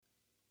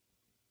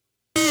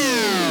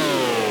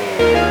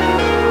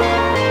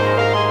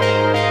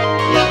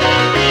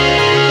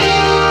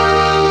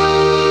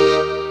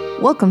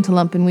Welcome to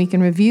Lumpen Week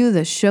in Review,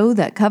 the show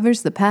that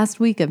covers the past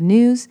week of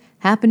news,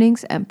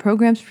 happenings, and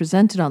programs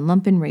presented on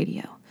Lumpen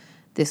Radio.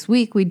 This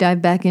week, we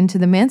dive back into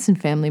the Manson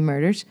family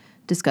murders,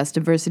 discuss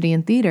diversity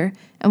in theater,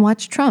 and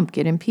watch Trump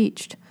get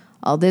impeached.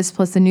 All this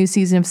plus the new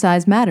season of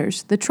Size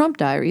Matters, The Trump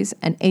Diaries,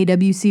 and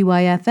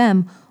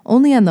AWCY-FM,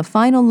 only on the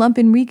final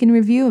Lumpen Week in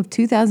Review of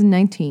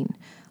 2019.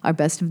 Our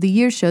Best of the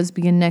Year shows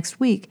begin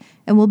next week,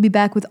 and we'll be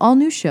back with all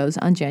new shows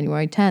on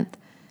January 10th.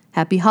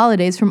 Happy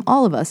holidays from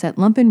all of us at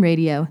Lumpen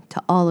Radio to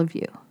all of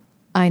you.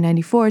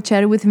 I-94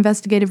 chatted with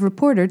investigative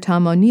reporter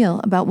Tom O'Neill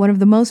about one of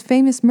the most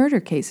famous murder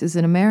cases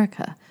in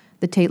America,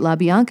 the Tate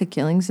LaBianca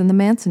killings in the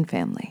Manson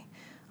family.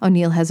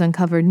 O'Neill has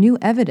uncovered new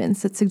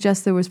evidence that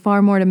suggests there was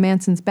far more to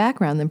Manson's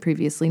background than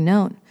previously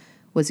known.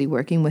 Was he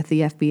working with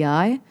the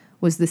FBI?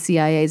 Was the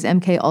CIA's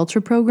MK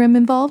Ultra program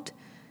involved?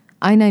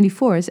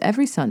 I-94 is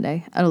every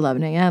Sunday at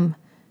 11 a.m.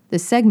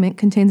 This segment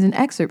contains an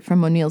excerpt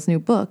from O'Neill's new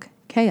book,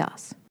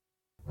 Chaos.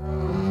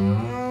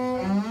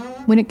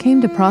 When it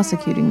came to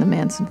prosecuting the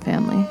Manson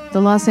family, the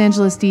Los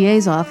Angeles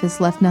DA's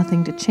office left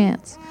nothing to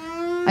chance.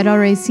 I'd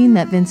already seen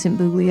that Vincent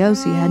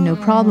Bugliosi had no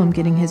problem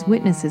getting his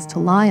witnesses to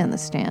lie on the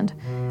stand,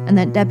 and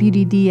that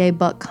Deputy DA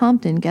Buck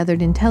Compton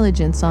gathered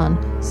intelligence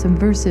on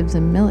subversives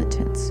and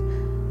militants.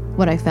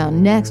 What I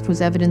found next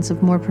was evidence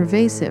of more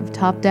pervasive,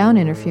 top-down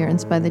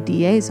interference by the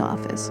DA's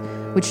office,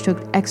 which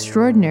took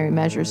extraordinary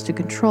measures to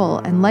control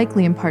and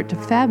likely in part to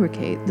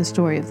fabricate the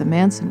story of the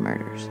Manson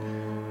murders.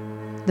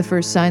 The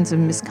first signs of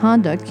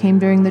misconduct came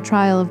during the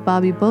trial of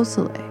Bobby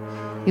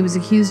Beausoleil. He was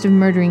accused of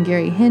murdering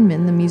Gary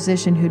Hinman, the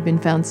musician who'd been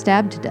found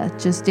stabbed to death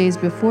just days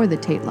before the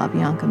Tate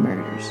LaBianca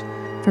murders.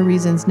 For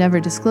reasons never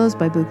disclosed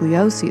by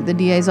Bugliosi, the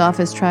DA's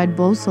office tried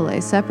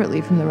Beausoleil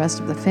separately from the rest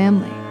of the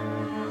family.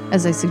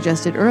 As I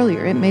suggested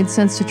earlier, it made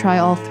sense to try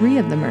all three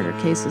of the murder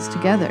cases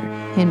together,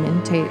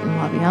 Hinman, Tate, and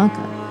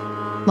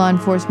LaBianca. Law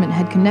enforcement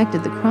had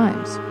connected the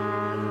crimes.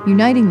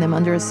 Uniting them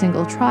under a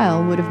single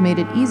trial would have made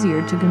it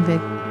easier to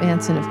convict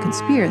Manson of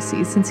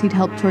conspiracy, since he'd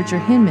helped torture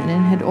Hinman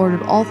and had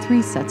ordered all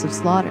three sets of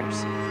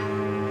slaughters.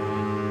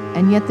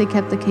 And yet they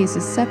kept the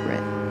cases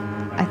separate.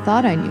 I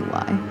thought I knew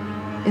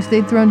why. If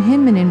they'd thrown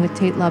Hinman in with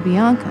Tate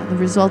LaBianca, the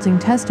resulting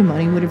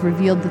testimony would have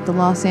revealed that the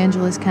Los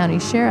Angeles County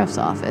Sheriff's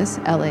Office,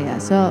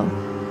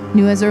 LASO,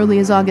 knew as early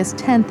as August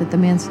 10th that the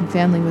Manson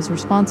family was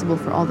responsible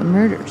for all the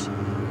murders.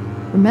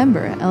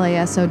 Remember,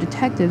 LASO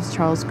detectives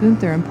Charles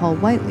Gunther and Paul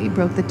Whiteley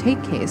broke the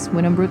Tate case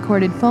when a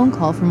recorded phone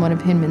call from one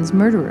of Hinman's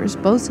murderers,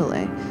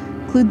 Beausoleil,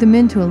 clued them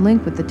into a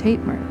link with the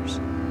Tate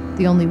murders.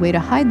 The only way to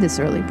hide this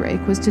early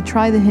break was to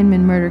try the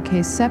Hinman murder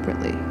case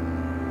separately.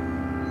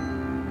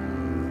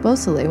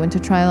 Beausoleil went to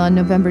trial on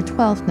November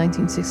 12,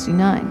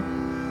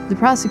 1969. The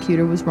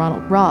prosecutor was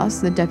Ronald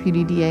Ross, the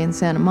deputy DA in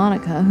Santa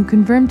Monica, who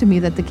confirmed to me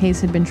that the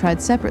case had been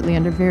tried separately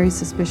under very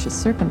suspicious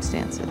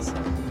circumstances.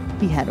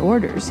 He had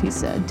orders, he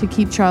said, to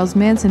keep Charles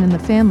Manson and the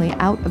family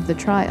out of the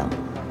trial.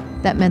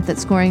 That meant that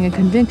scoring a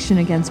conviction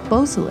against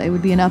Beausoleil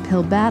would be an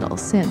uphill battle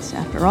since,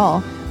 after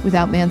all,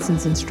 without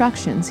Manson's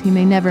instructions, he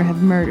may never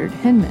have murdered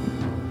Hinman.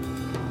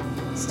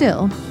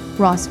 Still,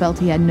 Ross felt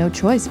he had no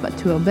choice but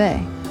to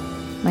obey.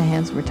 My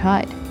hands were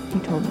tied, he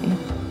told me.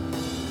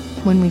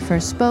 When we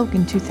first spoke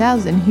in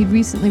 2000, he'd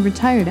recently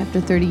retired after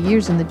 30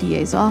 years in the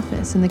DA's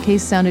office, and the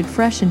case sounded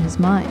fresh in his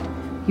mind.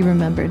 He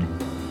remembered,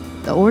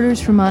 "The orders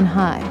from on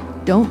high.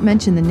 Don't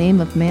mention the name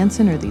of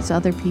Manson or these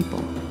other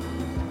people."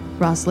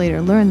 Ross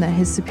later learned that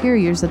his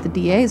superiors at the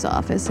DA's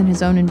office and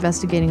his own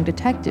investigating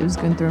detectives,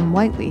 Gunther and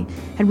Whiteley,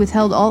 had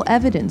withheld all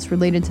evidence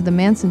related to the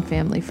Manson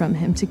family from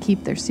him to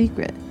keep their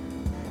secret.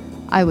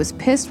 "I was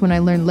pissed when I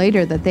learned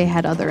later that they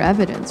had other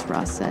evidence,"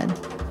 Ross said.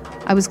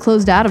 "I was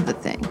closed out of the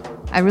thing.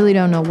 I really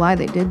don't know why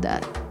they did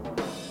that."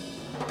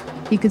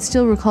 He could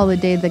still recall the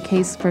day the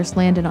case first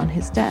landed on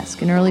his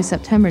desk in early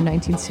September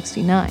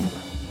 1969.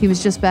 He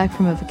was just back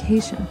from a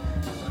vacation.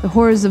 The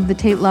horrors of the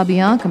Tate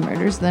LaBianca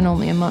murders, then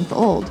only a month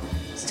old,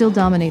 still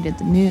dominated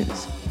the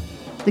news.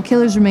 The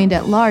killers remained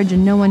at large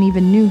and no one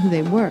even knew who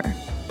they were.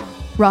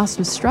 Ross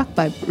was struck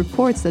by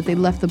reports that they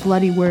left the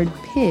bloody word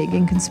pig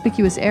in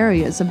conspicuous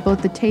areas of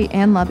both the Tate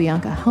and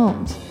LaBianca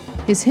homes.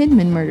 His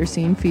Hinman murder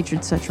scene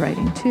featured such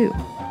writing too.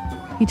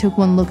 He took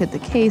one look at the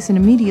case and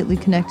immediately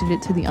connected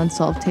it to the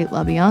unsolved Tate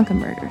LaBianca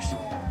murders.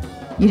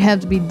 "You'd have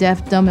to be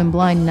deaf, dumb, and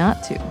blind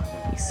not to,"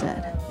 he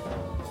said.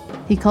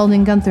 He called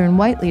in Gunther and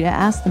Whiteley to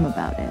ask them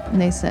about it,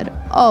 and they said,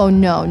 "Oh,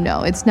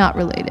 no, it's not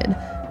related.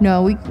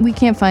 No, we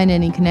can't find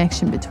any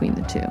connection between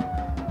the two."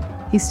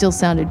 He still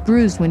sounded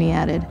bruised when he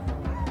added,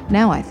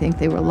 "Now I think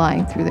they were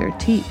lying through their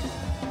teeth."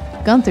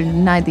 Gunther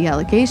denied the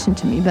allegation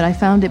to me, but I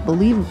found it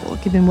believable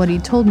given what he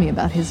told me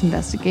about his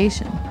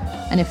investigation.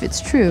 And if it's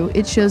true,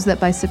 it shows that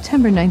by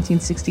September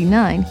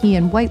 1969, he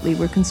and Whiteley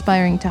were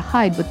conspiring to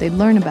hide what they'd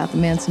learned about the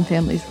Manson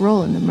family's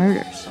role in the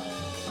murders.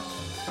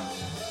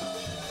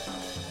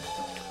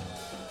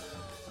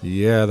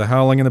 Yeah, the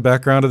howling in the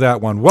background of that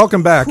one.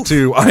 Welcome back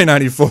to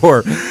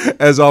I-94.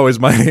 As always,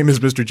 my name is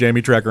Mr.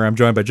 Jamie Trecker. I'm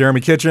joined by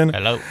Jeremy Kitchen.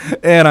 Hello.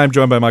 And I'm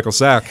joined by Michael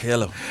Sack.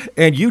 Hello.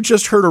 And you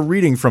just heard a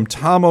reading from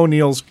Tom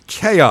O'Neill's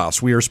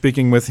Chaos. We are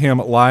speaking with him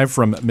live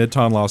from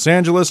Midtown Los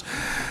Angeles.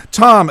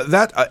 Tom,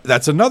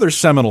 that's another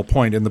seminal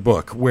point in the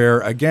book where,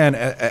 again,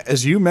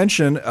 as you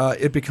mentioned,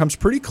 it becomes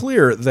pretty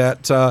clear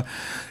that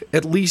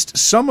at least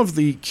some of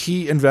the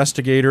key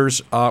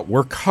investigators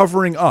were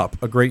covering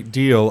up a great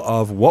deal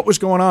of what was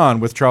going on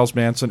with Charles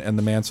Manson and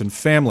the Manson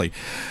family.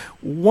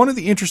 One of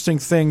the interesting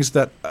things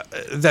that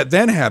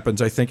then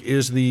happens, I think,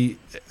 is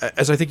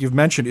as I think you've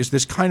mentioned, is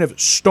this kind of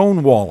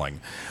stonewalling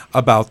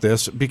about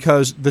this,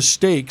 because the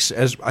stakes,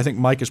 as I think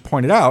Mike has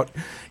pointed out,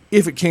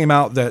 if it came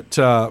out that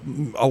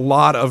a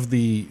lot of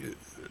the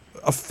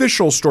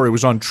official story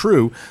was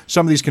untrue,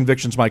 some of these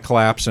convictions might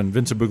collapse and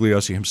Vincent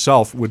Bugliosi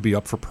himself would be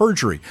up for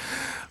perjury.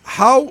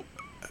 How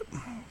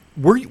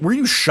were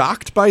you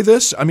shocked by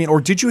this? I mean, or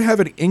did you have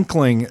an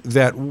inkling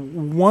that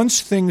once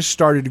things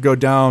started to go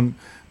down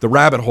the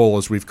rabbit hole,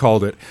 as we've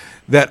called it,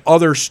 that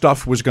other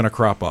stuff was going to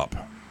crop up?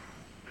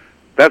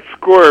 That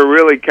score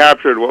really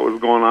captured what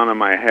was going on in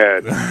my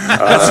head.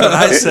 That's what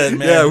I said,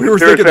 man. Yeah, we were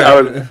thinking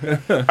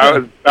that. I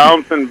was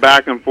bouncing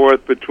back and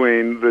forth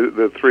between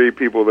the three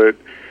people that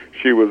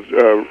she was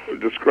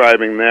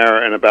describing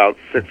there and about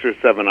 6 or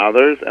 7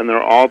 others, and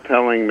they're all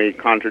telling me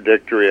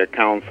contradictory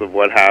accounts of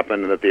what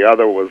happened, and that the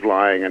other was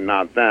lying and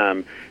not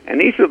them.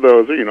 And each of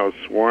those are,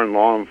 sworn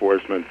law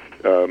enforcement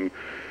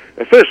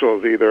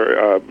officials,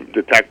 either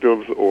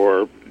detectives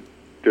or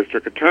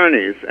district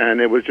attorneys, and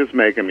it was just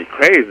making me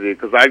crazy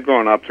because I'd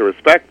grown up to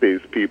respect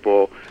these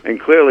people, and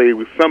clearly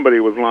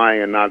somebody was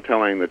lying and not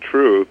telling the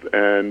truth.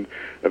 And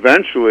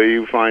eventually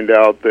you find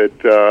out that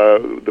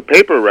the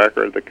paper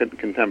record, the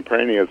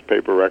contemporaneous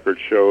paper record,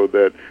 showed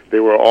that they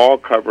were all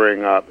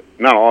covering up,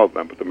 not all of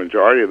them, but the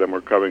majority of them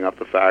were covering up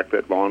the fact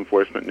that law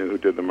enforcement knew who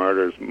did the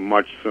murders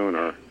much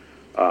sooner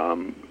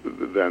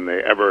than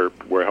they ever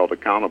were held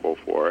accountable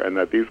for, and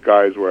that these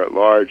guys were at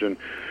large and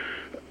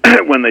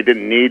when they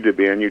didn't need to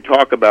be. And you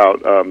talk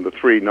about the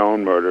 3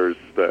 known murders,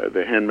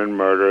 the Hinman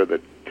murder,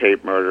 the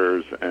Tate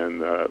murders,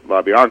 and the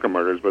LaBianca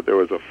murders, but there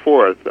was a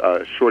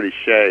 4th, Shorty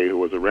Shea, who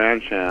was a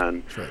ranch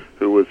hand,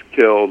 who was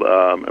killed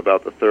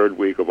about the 3rd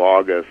week of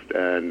August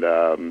and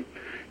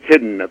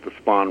hidden at the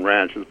Spahn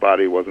Ranch. His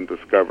body wasn't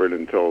discovered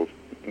until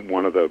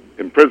one of the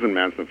imprisoned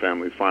Manson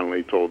families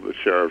finally told the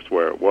sheriffs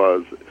where it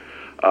was.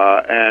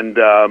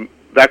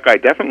 That guy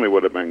definitely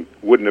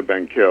wouldn't have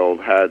been killed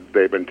had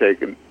they been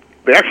taken.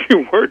 They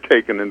actually were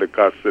taken into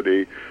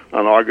custody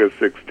on August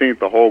 16th,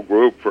 the whole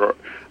group, for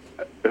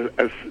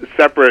a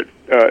separate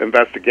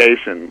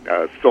investigation.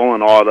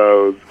 Stolen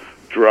autos,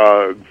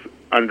 drugs,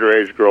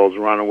 underage girls,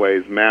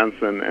 runaways.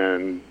 Manson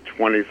and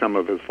 20-some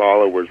of his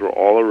followers were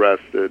all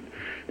arrested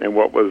in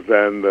what was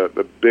then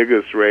the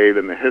biggest raid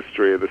in the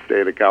history of the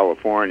state of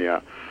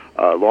California,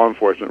 law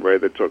enforcement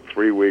raid that took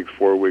 3 weeks,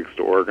 4 weeks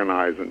to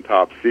organize and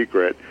top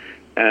secret,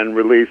 and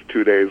released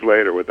 2 days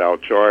later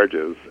without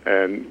charges.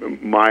 And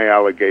my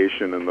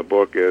allegation in the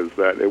book is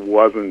that it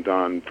wasn't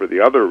done for the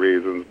other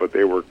reasons, but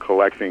they were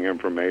collecting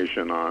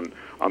information on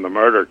the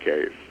murder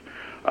case.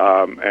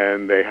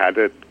 And they had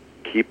to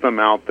keep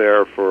them out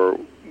there for,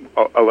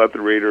 I'll let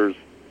the readers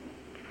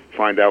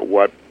find out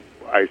what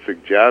I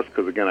suggest,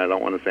 because again, I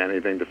don't want to say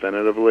anything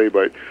definitively,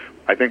 but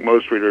I think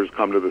most readers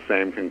come to the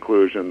same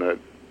conclusion that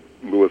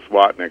Louis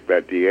Watnick,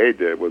 that DA,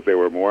 did, was they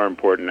were more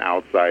important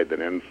outside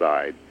than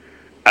inside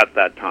at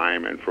that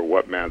time and for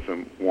what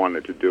Manson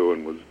wanted to do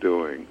and was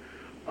doing.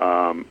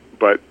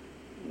 But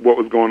what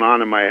was going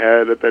on in my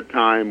head at that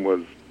time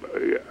was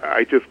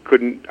I just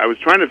couldn't, I was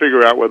trying to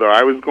figure out whether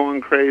I was going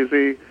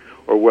crazy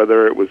or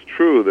whether it was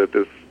true that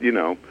this,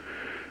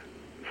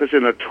 such a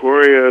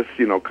notorious,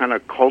 kind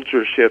of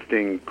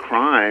culture-shifting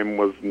crime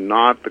was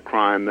not the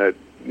crime that,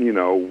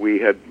 we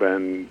had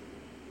been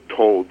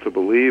told to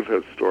believe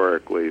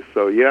historically.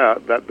 So, yeah,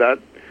 that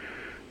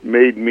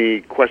made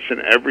me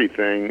question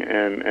everything,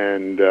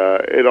 and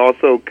it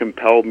also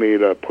compelled me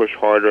to push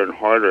harder and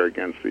harder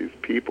against these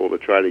people to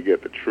try to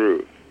get the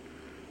truth.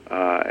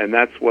 And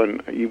that's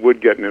when you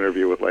would get an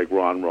interview with, like,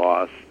 Ron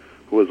Ross,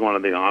 who was one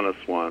of the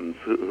honest ones,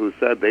 who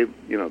said they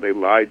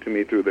lied to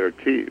me through their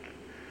teeth.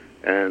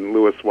 And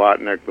Louis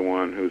Watnick, the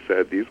one who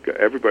said,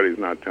 everybody's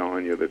not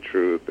telling you the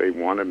truth. They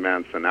wanted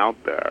Manson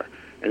out there.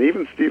 And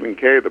even Stephen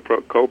Kay, the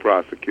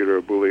co-prosecutor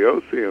of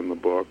Bugliosi in the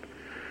book,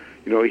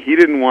 he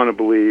didn't want to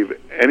believe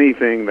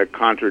anything that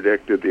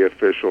contradicted the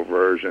official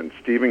version.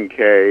 Stephen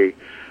Kay,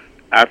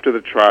 after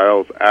the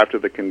trials, after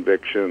the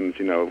convictions,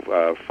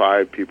 7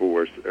 people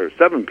were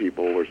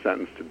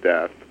sentenced to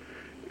death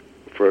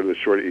for the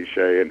Shorty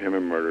Shea and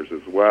Hinman murders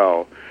as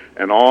well.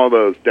 And all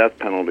those death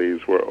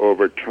penalties were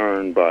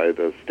overturned by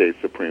the state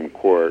Supreme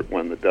Court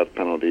when the death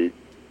penalty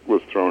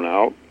was thrown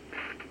out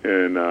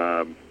in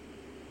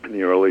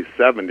the early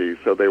 70s.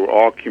 So they were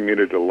all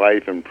commuted to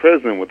life in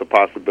prison with the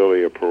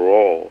possibility of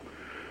parole.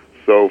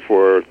 So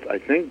for, I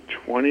think,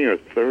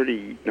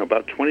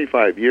 about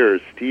 25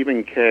 years,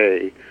 Stephen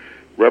Kay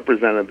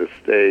represented the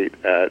state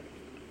at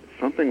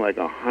something like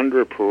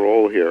 100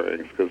 parole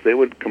hearings, because they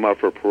would come up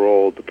for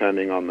parole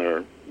depending on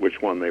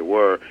which one they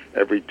were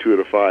every 2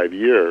 to 5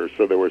 years.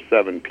 So there were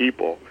 7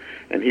 people,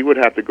 and he would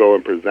have to go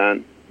and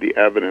present the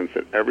evidence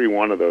at every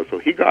one of those. So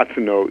he got to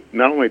know,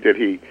 not only did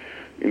he,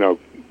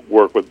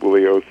 work with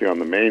Bugliosi on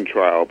the main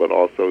trial, but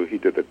also he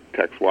did the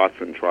Tex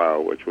Watson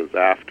trial, which was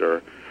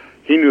after.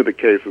 He knew the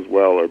case as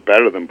well or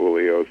better than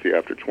Bugliosi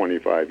after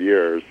 25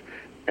 years,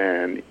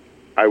 and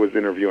I was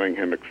interviewing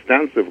him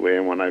extensively,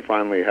 and when I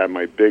finally had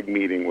my big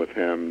meeting with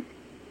him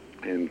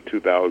in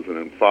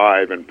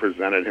 2005 and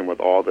presented him with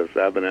all this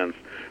evidence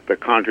that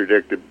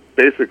contradicted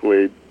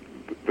basically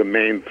the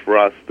main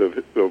thrust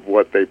of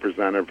what they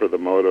presented for the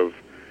motive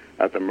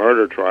at the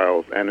murder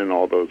trials and in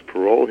all those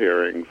parole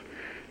hearings,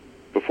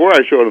 before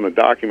I showed him the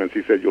documents,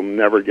 he said, "You'll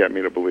never get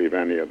me to believe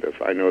any of this.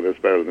 I know this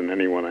better than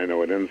anyone. I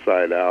know it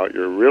inside out.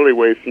 You're really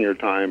wasting your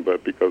time,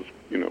 but because,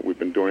 we've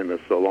been doing this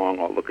so long,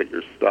 I'll look at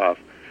your stuff."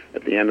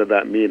 At the end of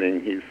that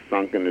meeting, he's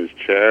sunk in his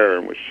chair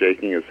and was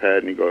shaking his head,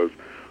 and he goes,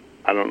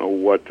 "I don't know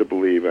what to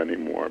believe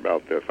anymore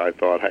about this. I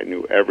thought I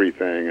knew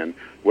everything." And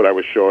what I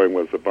was showing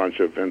was a bunch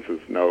of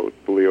Vince's notes,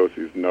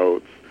 Bugliosi's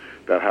notes,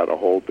 that had a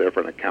whole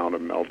different account of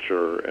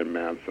Melcher and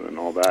Manson and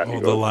all that. Oh,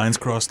 the lines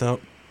crossed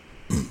out?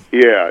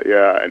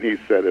 Yeah. And he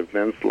said, if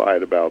Vince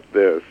lied about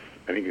this,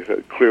 and he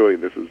said, clearly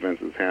this is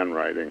Vince's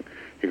handwriting,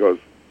 he goes,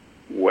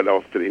 what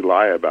else did he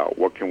lie about?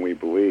 What can we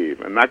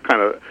believe? And that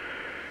kind of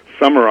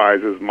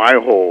summarizes my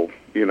whole,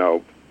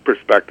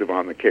 perspective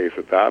on the case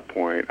at that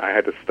point. I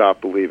had to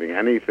stop believing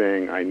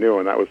anything I knew,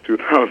 and that was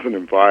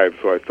 2005,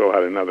 so I still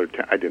had another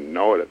I didn't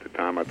know it at the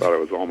time. I thought it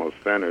was almost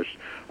finished.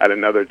 I had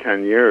another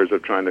 10 years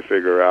of trying to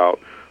figure out,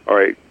 all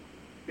right,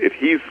 if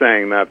he's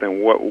saying that,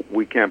 then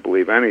we can't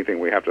believe anything.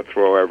 We have to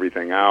throw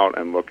everything out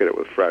and look at it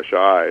with fresh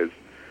eyes,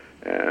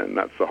 and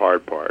that's the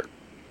hard part.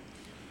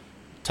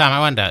 Tom, I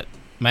wanted to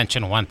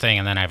mention one thing,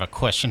 and then I have a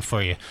question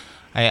for you.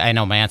 I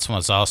know Manson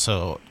was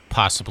also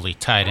possibly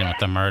tied in with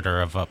the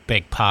murder of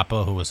Big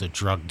Papa, who was a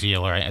drug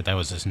dealer. That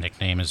was his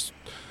nickname, his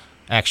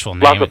actual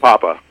name. Lots of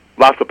Papa.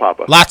 Lots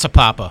of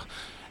Papa.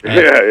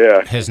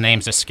 Yeah. His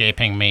name's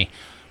escaping me.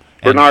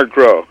 Bernard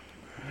Crowe.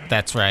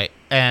 That's right.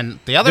 And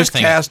the other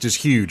thing... This cast is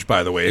huge,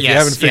 by the way, if you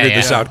haven't figured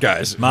this out,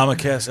 guys. Mama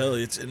Cass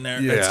Elliott's in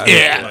there.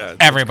 Yeah,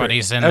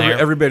 everybody's in there.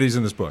 Everybody's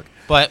in this book.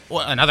 But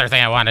another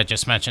thing I wanted to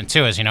just mention,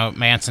 too, is,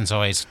 Manson's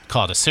always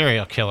called a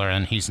serial killer,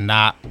 and he's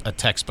not a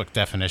textbook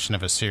definition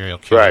of a serial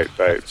killer. Right.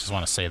 I just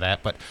want to say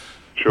that. But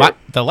sure.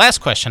 The last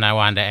question I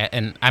wanted to,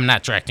 and I'm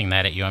not directing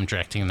that at you, I'm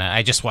directing that.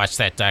 I just watched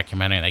that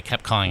documentary, and they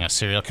kept calling a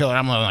serial killer.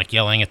 I'm like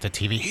yelling at the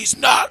TV, he's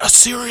not a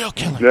serial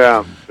killer.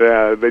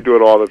 Yeah, they do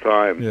it all the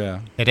time. Yeah.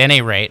 At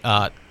any rate,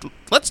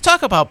 let's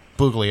talk about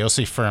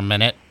Bugliosi for a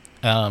minute.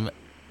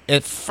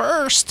 At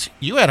first,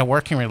 you had a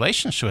working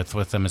relationship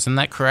with him, isn't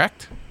that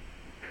correct?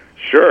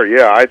 Sure,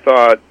 yeah. I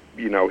thought,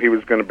 he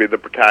was going to be the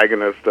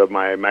protagonist of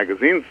my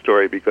magazine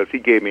story because he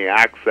gave me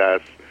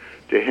access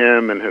to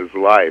him and his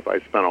life. I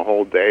spent a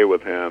whole day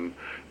with him,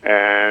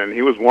 and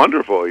he was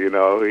wonderful,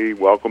 He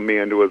welcomed me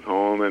into his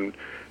home in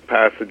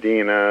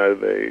Pasadena.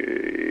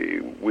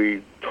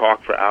 We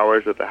talked for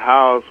hours at the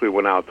house. We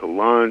went out to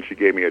lunch. He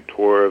gave me a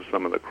tour of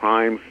some of the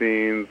crime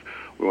scenes.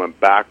 We went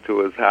back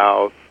to his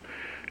house.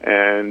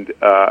 And,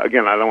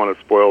 again, I don't want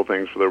to spoil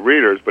things for the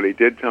readers, but he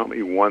did tell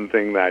me one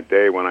thing that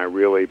day when I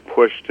really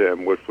pushed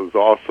him, which was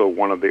also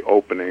one of the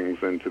openings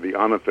into the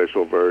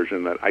unofficial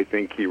version that I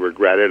think he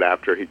regretted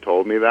after he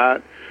told me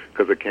that,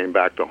 because it came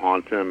back to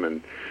haunt him.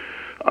 And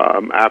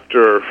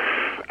after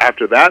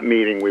that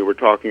meeting, we were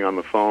talking on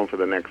the phone for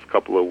the next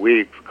couple of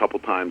weeks, a couple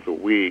times a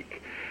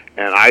week,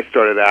 and I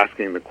started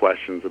asking the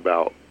questions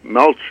about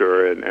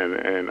Melcher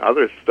and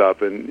other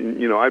stuff.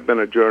 And, I've been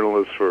a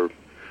journalist for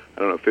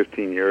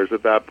 15 years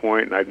at that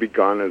point, and I'd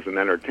begun as an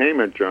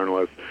entertainment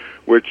journalist,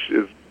 which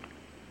is,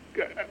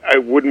 I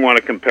wouldn't want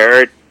to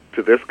compare it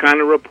to this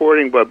kind of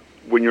reporting, but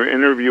when you're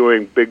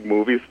interviewing big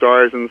movie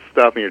stars and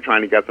stuff, and you're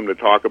trying to get them to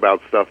talk about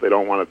stuff they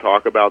don't want to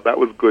talk about, that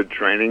was good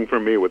training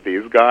for me with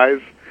these guys.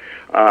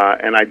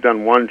 And I'd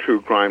done one true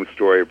crime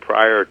story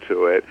prior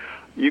to it.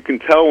 You can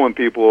tell when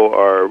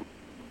people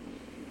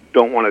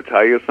don't want to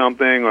tell you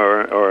something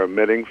or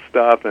omitting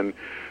stuff, and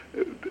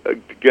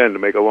again, to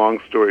make a long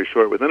story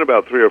short, within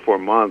about 3 or 4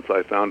 months,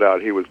 I found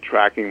out he was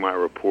tracking my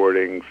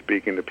reporting,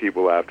 speaking to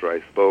people after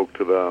I spoke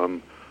to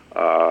them,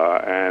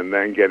 and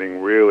then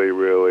getting really,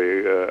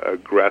 really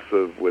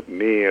aggressive with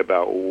me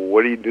about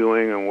what are you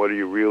doing and what are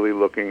you really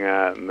looking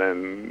at, and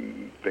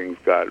then things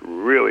got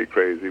really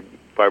crazy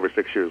 5 or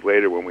 6 years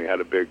later when we had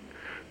a big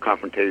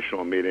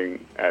confrontational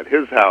meeting at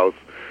his house.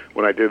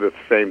 When I did the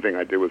same thing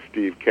I did with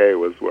Steve Kay,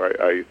 was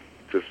where I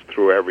just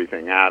threw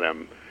everything at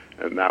him,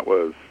 and that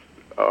was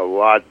a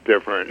lot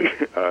different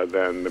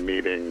than the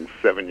meeting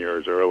 7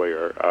 years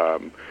earlier.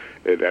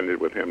 It ended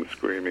with him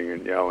screaming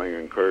and yelling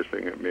and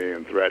cursing at me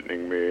and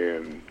threatening me,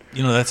 and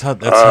that's how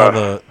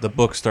the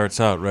book starts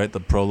out, right?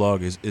 The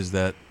prologue is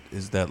that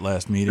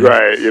last meeting,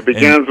 right? It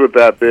begins with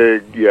that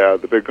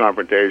the big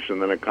confrontation,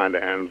 then it kind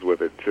of ends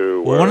with it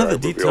too. Well, one of the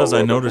details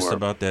I noticed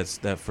about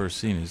that first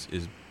scene is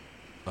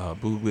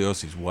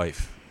Bugliosi's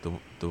wife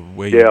the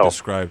way Gail. you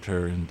described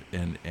her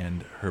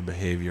and her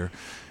behavior,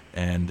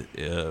 and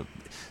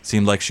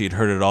seemed like she'd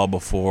heard it all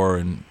before,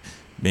 and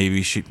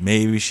maybe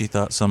she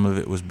thought some of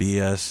it was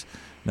BS.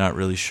 Not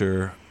really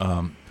sure.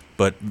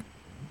 But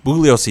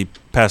Bugliosi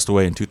passed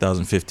away in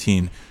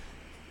 2015.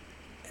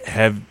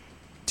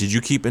 Did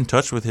you keep in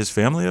touch with his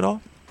family at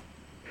all?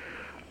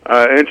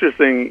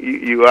 Interesting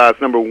you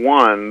asked. Number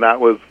one, that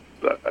was,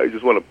 I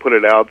just want to put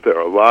it out there,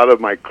 a lot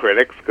of my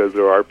critics, because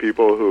there are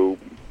people who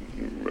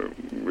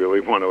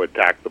really want to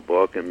attack the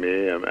book and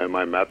me and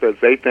my methods,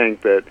 they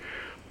think that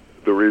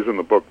the reason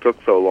the book took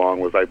so long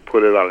was I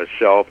put it on a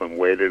shelf and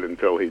waited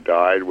until he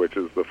died, which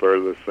is the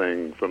furthest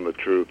thing from the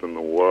truth in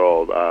the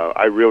world.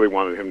 I really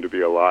wanted him to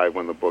be alive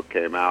when the book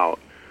came out,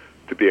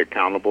 to be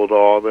accountable to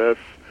all this.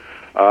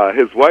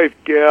 His wife,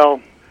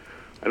 Gail,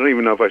 I don't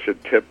even know if I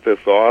should tip this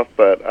off,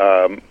 but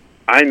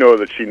I know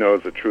that she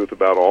knows the truth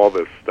about all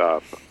this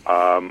stuff.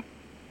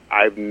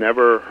 I've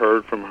never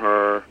heard from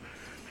her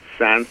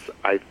since.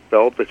 I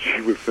felt that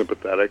she was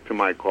sympathetic to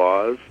my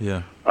cause.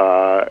 Yeah.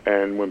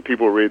 And when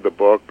people read the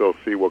book, they'll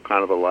see what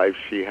kind of a life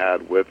she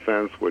had with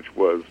Vince, which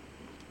was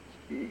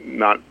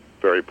not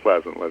very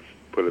pleasant, let's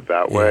put it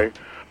that way.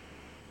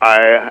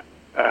 I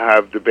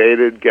have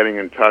debated getting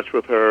in touch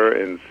with her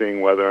and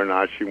seeing whether or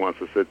not she wants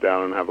to sit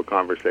down and have a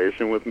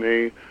conversation with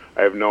me.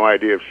 I have no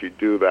idea if she'd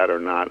do that or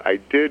not. I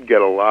did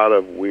get a lot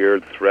of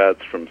weird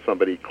threats from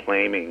somebody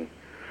claiming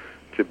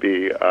to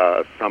be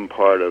some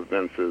part of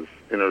Vince's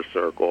inner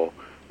circle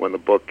when the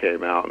book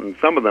came out, and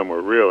some of them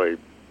were really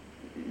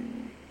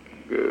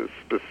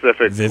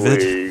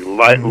specifically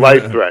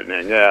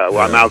life-threatening. Yeah,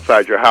 well, I'm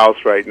outside your house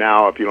right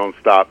now if you don't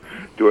stop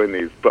doing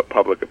these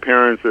public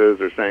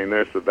appearances or saying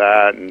this or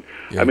that. And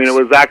I mean, it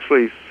was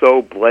actually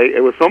so blatant.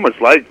 It was so much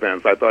like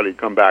Vince, I thought he'd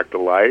come back to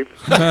life.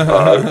 But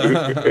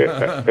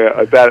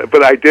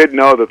I did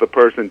know that the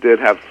person did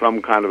have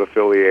some kind of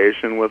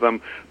affiliation with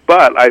him.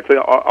 But I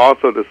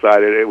also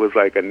decided it was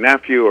like a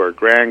nephew or a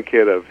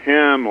grandkid of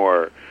him,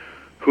 or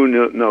who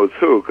knows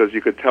who, because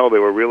you could tell they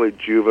were really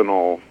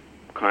juvenile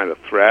kind of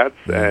threats.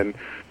 And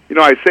you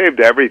know, I saved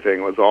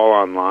everything. It was all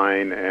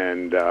online,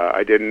 and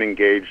I didn't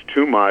engage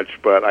too much,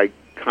 but I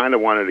kind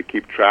of wanted to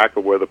keep track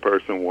of where the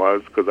person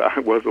was, because I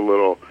was a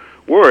little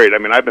worried. I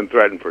mean, I've been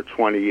threatened for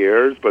 20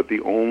 years, but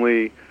the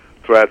only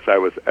threats I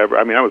was ever,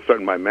 I mean, I was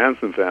threatened by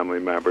Manson family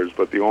members,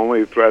 but the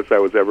only threats I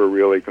was ever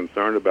really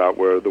concerned about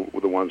were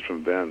the ones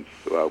from Vince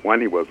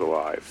when he was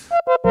alive.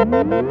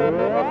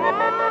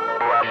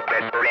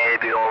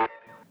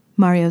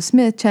 Mario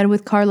Smith chatted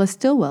with Carla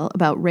Stillwell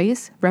about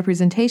race,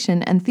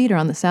 representation, and theater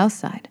on the South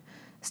Side.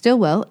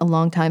 Stillwell, a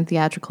longtime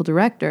theatrical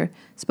director,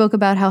 spoke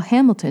about how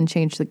Hamilton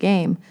changed the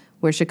game,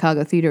 where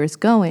Chicago theater is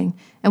going,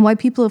 and why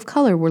people of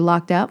color were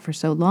locked out for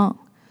so long.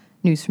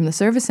 News from the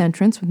Service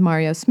Entrance with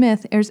Mario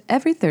Smith airs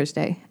every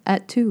Thursday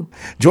at 2.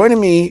 Joining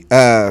me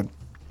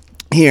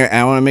here,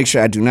 I want to make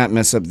sure I do not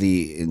mess up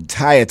the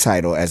entire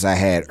title as I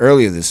had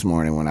earlier this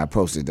morning when I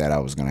posted that I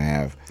was going to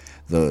have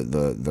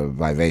the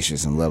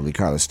vivacious and lovely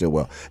Carla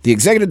Stillwell, the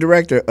executive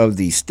director of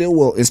the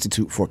Stillwell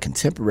Institute for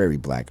Contemporary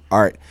Black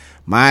Art,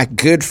 my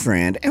good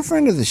friend and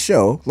friend of the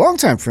show,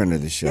 longtime friend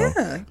of the show,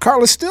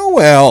 Carla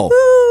Stillwell.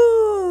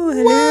 Ooh,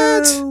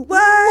 hello.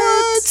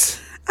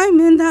 What? I'm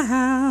in the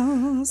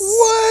house.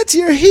 What?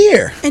 You're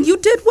here. And you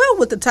did well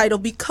with the title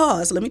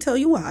because, let me tell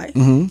you why.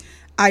 Mm-hmm.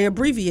 I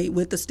abbreviate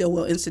with the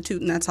Stillwell Institute,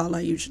 and that's all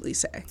I usually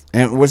say.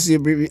 And what's the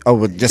abbreviation? Oh,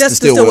 well, just the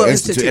Stillwell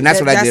Institute. And that's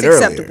what I did earlier.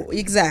 That's acceptable.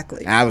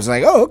 Exactly. And I was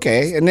like, oh,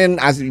 okay. And then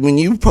when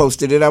you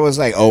posted it, I was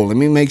like, oh, let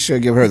me make sure I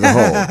give her the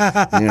whole.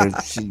 You know,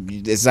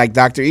 it's like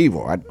Dr.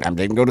 Evil. I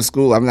didn't go to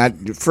school. I'm not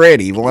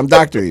Fred Evil. I'm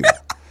Dr. Evil.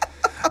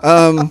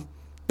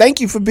 Thank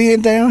you for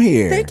being down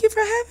here. Thank you for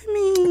having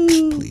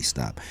me. Please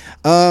stop.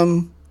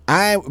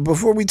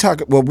 Before we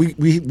talk, well,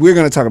 we're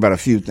going to talk about a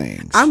few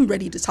things. I'm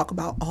ready to talk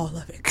about all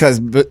of it.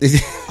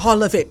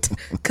 All of it,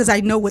 because I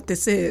know what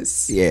this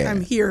is. Yeah,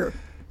 I'm here.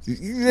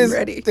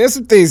 Ready. There's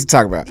some things to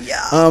talk about.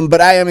 Yeah.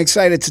 But I am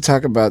excited to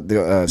talk about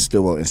the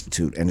Stillwell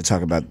Institute and to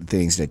talk about the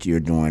things that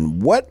you're doing.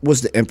 What was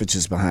the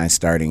impetus behind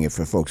starting it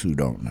for folks who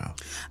don't know?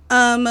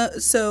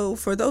 So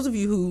for those of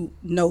you who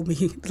know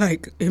me,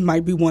 like it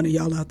might be one of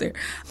y'all out there,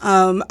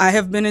 I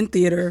have been in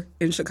theater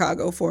in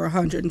Chicago for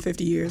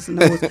 150 years,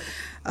 and I was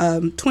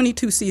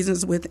 22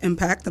 seasons with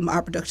Impact, the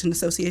Art Production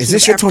Association. Is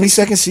this your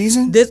 22nd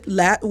season?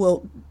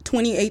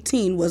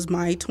 2018 was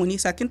my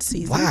 22nd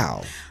season.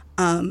 Wow.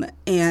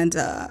 And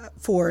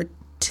for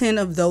 10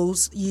 of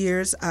those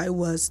years, I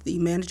was the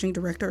managing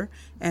director,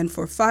 and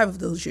for 5 of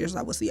those years,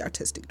 I was the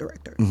artistic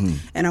director. Mm-hmm.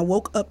 And I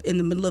woke up in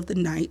the middle of the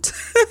night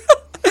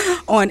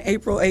on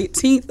April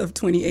 18th of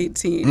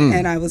 2018,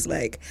 and I was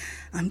like,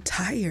 I'm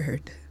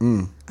tired.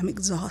 I'm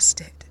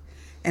exhausted.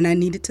 And I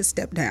needed to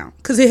step down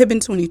because it had been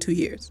 22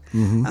 years.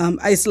 Mm-hmm.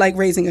 It's like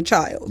raising a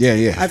child.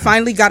 Yeah. I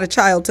finally got a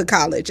child to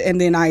college,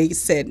 and then I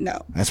said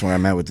no. That's where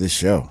I'm at with this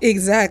show.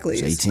 Exactly.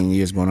 It's 18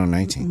 years going on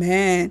 19.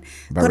 Man.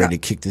 About ready to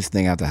kick this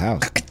thing out the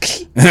house.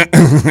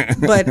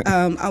 But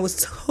I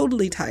was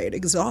totally tired,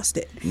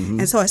 exhausted.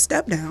 Mm-hmm. And so I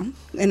stepped down,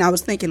 and I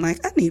was thinking,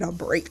 like, I need a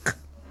break.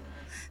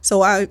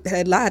 So I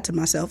had lied to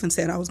myself and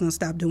said I was going to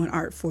stop doing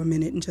art for a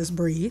minute and just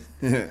breathe.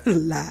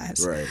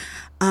 Lies. Right.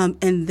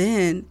 And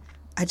then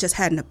I just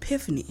had an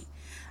epiphany.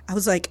 I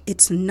was like,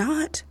 it's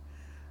not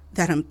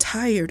that I'm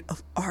tired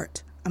of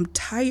art. I'm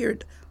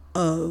tired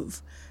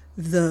of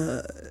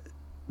the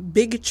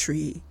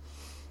bigotry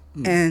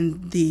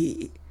and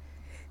the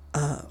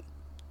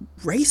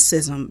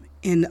racism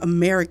in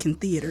American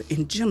theater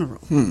in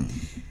general.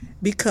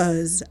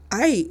 Because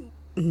I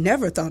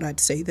never thought I'd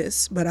say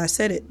this, but I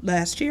said it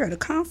last year at a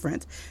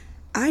conference.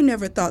 I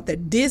never thought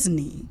that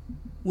Disney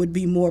would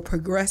be more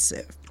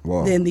progressive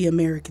than the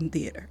American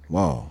theater.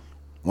 Whoa.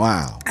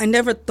 Wow. I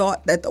never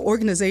thought that the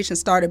organization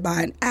started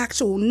by an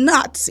actual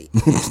Nazi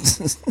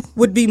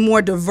would be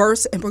more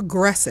diverse and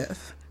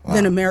progressive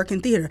than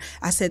American theater.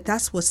 I said,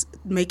 that's what's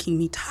making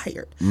me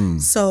tired.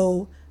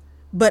 So,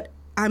 but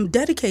I'm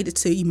dedicated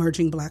to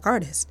emerging black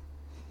artists.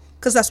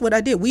 Because that's what I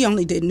did. We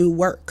only did new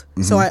work.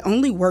 So I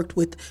only worked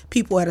with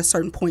people at a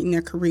certain point in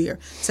their career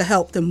to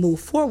help them move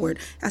forward.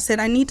 I said,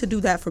 I need to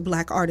do that for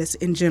black artists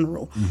in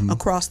general,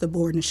 across the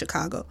board in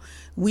Chicago.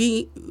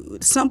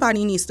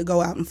 Somebody needs to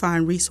go out and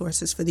find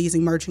resources for these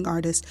emerging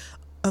artists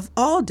of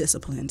all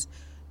disciplines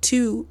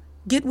to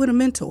get with a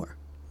mentor,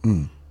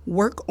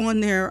 work on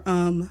their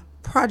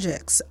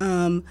projects,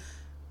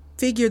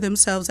 figure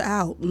themselves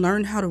out,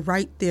 learn how to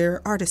write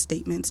their artist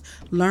statements,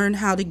 learn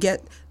how to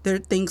get their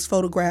things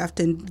photographed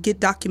and get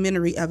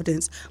documentary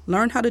evidence,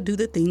 learn how to do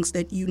the things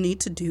that you need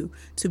to do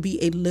to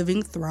be a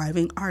living,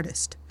 thriving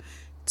artist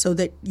so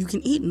that you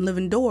can eat and live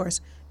indoors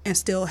and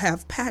still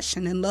have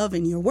passion and love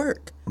in your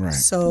work. Right.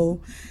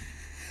 So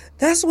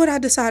that's what I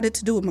decided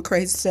to do with my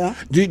crazy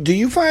self. Do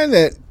you find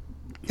that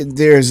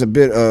there's a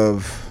bit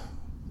of,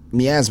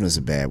 miasma is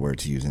a bad word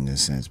to use in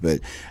this sense,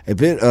 but a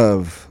bit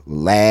of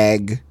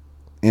lag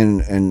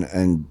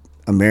in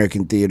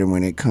American theater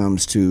when it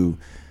comes to,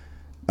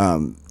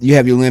 you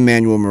have your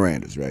Lin-Manuel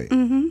Mirandas, right?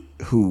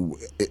 Who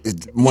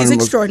is He's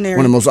extraordinary.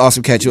 One of the most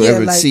awesome cats you'll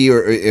ever see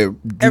or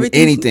do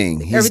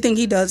anything. Everything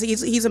he does,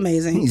 he's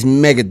amazing. He's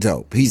mega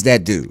dope. He's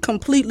that dude.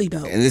 Completely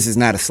dope. And this is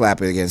not a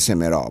slap against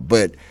him at all.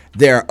 But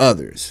there are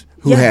others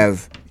who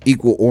have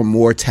equal or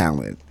more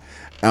talent.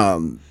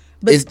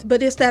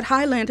 But it's that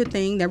Highlander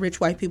thing that rich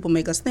white people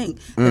make us think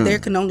that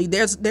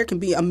there can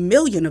be a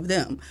million of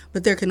them,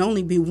 but there can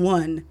only be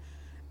one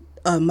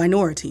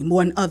minority,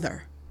 one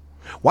other.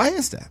 Why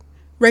is that?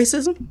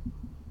 Racism,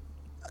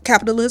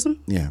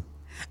 capitalism. Yeah.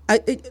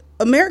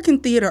 American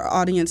theater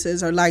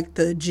audiences are like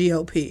the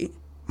GOP.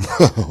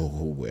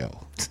 Oh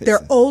well.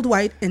 They're old,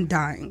 white, and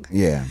dying.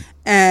 Yeah.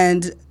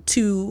 And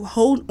to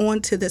hold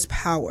on to this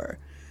power,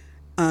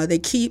 they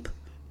keep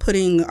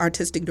putting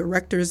artistic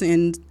directors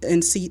in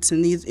seats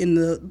in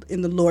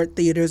the Lord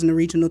theaters and the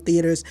regional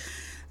theaters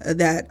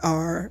that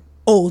are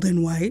old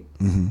and white.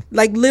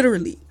 Like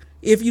literally,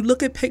 if you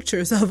look at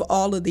pictures of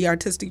all of the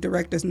artistic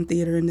directors in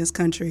theater in this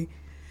country,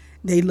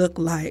 they look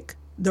like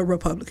the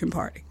Republican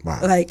Party. Wow.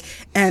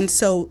 And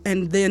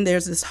then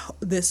there's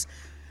this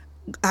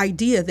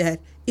idea that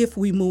if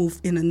we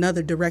move in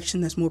another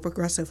direction that's more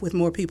progressive with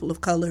more people of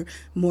color,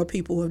 more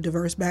people of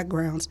diverse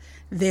backgrounds,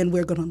 then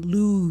we're going to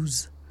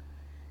lose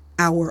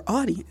our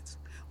audience.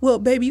 Well,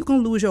 baby, you're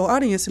going to lose your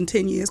audience in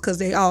 10 years because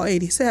they all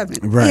 87.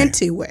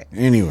 Right.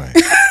 Anyway.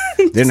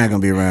 They're not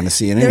going to be around to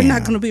see it anyhow. They're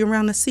not going to be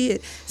around to see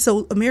it.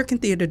 So American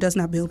theater does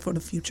not build for the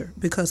future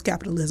because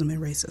capitalism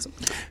and racism.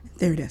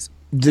 There it is.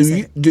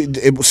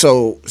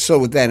 So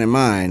with that in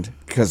mind,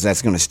 because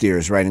that's going to steer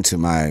us right into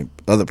my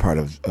other part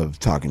of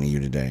talking to you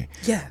today.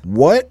 Yeah.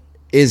 What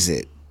is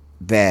it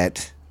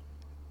that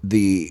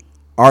the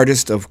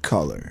artist of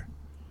color,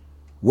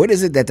 what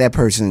is it that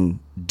person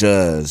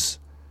does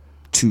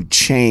to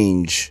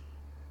change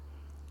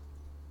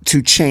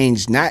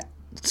not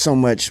so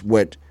much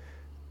what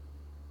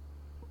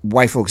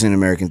white folks in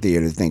American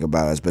theater think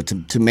about us, but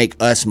to make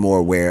us more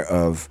aware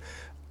of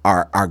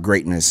our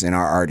greatness and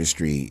our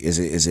artistry?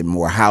 Is it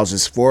more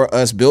houses for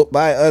us, built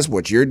by us,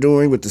 what you're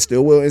doing with the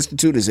Stillwell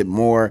Institute? Is it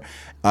more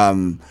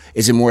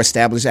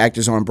established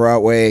actors on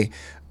Broadway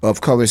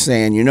of color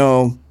saying,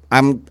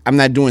 I'm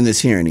not doing this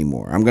here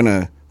anymore. I'm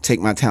gonna take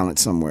my talent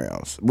somewhere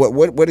else.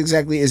 What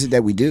exactly is it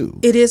that we do?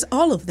 It is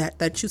all of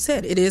that you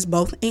said. It is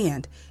both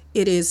and.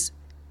 It is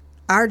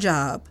our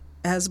job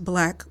as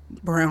Black,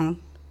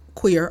 brown,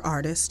 queer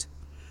artists,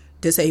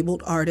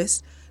 disabled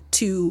artists,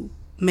 to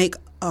make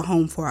a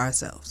home for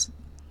ourselves.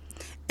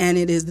 And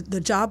it is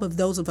the job of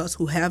those of us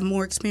who have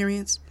more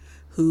experience,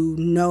 who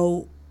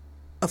know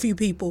a few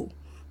people,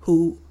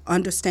 who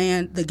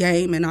understand the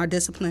game and our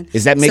discipline.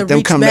 Is that make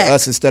them come to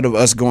us instead of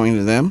us going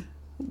to them?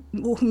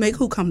 Make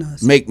who come to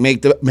us? Make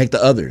the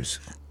others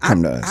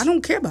come to us. I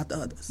don't care about the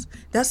others.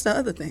 That's the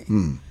other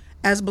thing.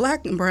 As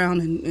Black and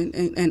brown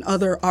and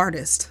other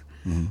artists,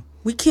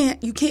 you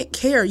can't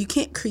care. You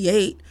can't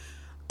create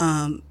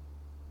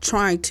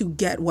trying to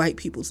get white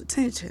people's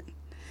attention,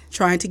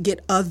 trying to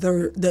get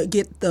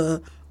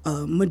the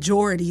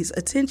majority's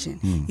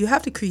attention. You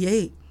have to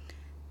create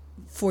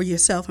for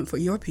yourself and for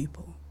your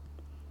people.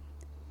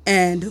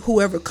 And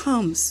whoever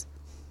comes,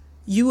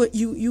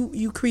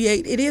 you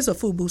create. It is a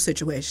FUBU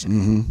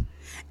situation.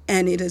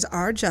 And it is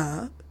our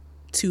job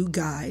to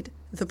guide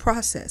the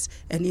process.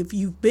 And if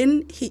you've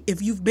been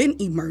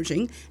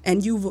emerging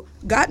and you've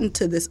gotten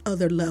to this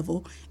other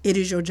level, it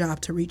is your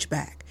job to reach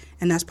back.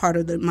 And that's part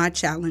of my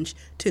challenge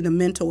to the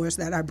mentors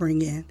that I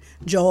bring in.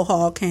 Joel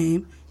Hall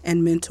came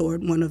and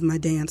mentored one of my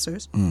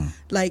dancers.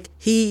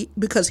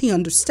 Because he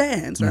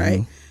understands,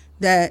 right,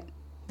 that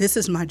this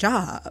is my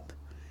job.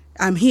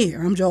 I'm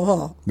here. I'm Joel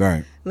Hall.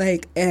 Right.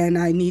 And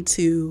I need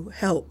to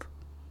help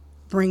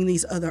bring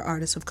these other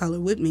artists of color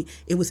with me.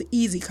 It was an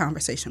easy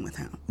conversation with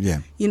him.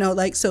 Yeah.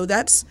 So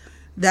that's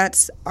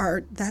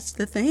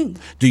the thing.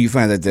 Do you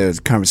find that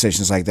there's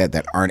conversations like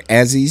that aren't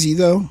as easy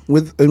though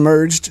with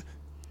emerged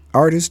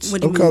artists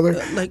of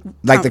color?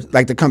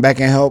 Like to come back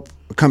and help,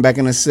 come back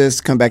and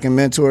assist, come back and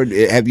mentor.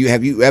 Have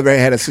you ever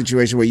had a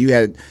situation where you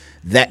had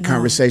that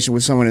conversation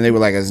with someone and they were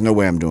like, "There's no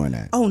way I'm doing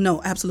that"? Oh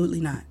no,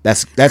 absolutely not.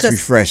 That's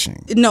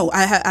refreshing. No,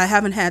 I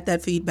haven't had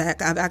that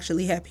feedback. I've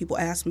actually had people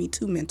ask me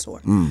to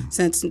mentor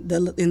since in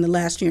the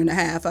last year and a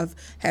half. I've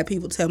had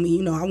people tell me,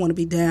 I want to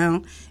be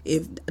down.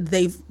 If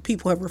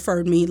people have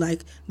referred me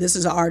like, this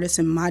is an artist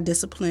in my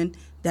discipline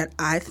that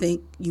I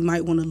think you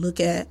might want to look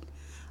at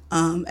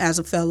as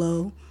a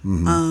fellow.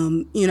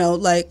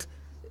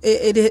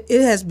 It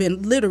has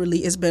been literally,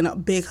 it's been a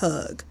big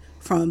hug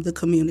from the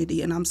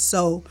community, and I'm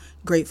so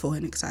grateful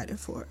and excited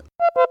for it.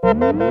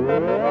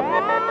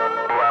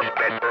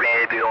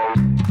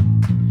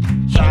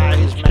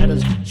 Size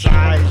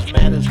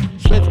matters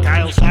with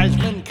Kyle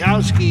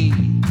Size-Minkowski.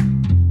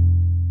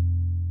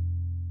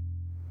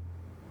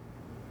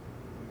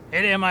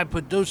 Hey there, my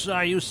producer,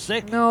 are you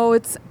sick? No,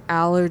 it's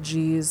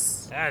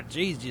allergies. Ah,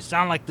 geez, you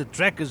sound like the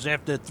Trekkers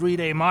after a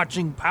 3-day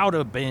marching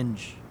powder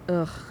binge.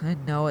 Ugh, I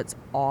know, it's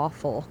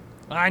awful.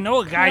 I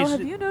know a guy.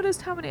 Have you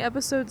noticed how many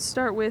episodes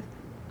start with,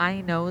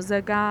 "I knows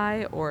a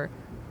guy," or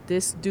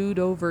 "this dude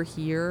over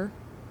here"?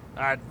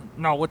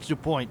 No, what's your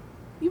point?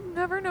 You've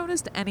never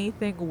noticed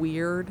anything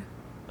weird?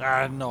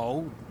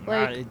 No.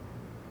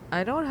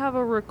 I don't have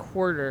a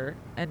recorder,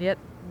 and yet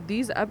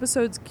these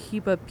episodes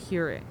keep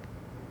appearing.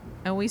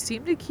 And we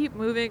seem to keep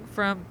moving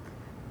from,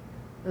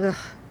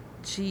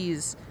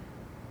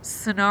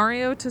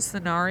 scenario to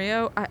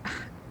scenario.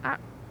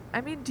 I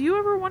mean, do you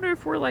ever wonder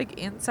if we're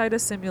inside a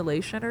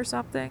simulation or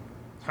something?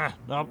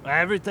 No,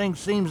 everything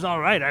seems all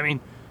right. I mean,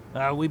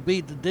 we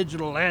beat the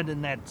digital land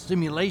in that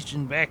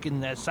simulation back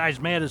in Size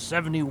Matters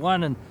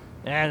 71, and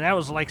that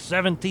was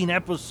 17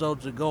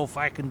 episodes ago, if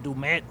I can do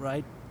math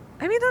right.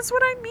 I mean, that's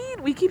what I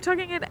mean. We keep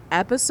talking in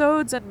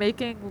episodes and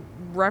making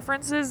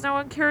references no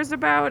one cares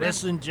about.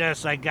 Listen,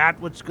 Jess, I got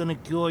what's gonna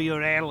cure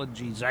your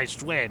allergies, I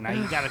swear. Now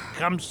you gotta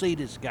come see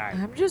this guy.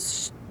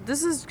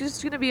 This is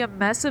just gonna be a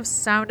mess of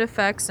sound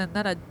effects and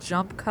then a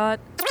jump cut.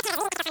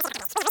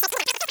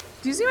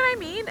 Do you see what I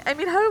mean? I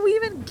mean, how did we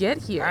even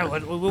get here?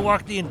 We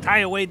walked the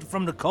entire way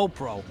from the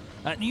CoPro.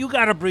 You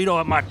got a burrito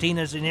at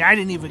Martinez, and I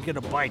didn't even get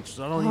a bite,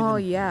 so don't even... Oh,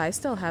 yeah, I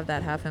still have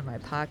that half in my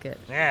pocket.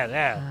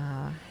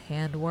 Yeah.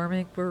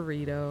 Hand-warming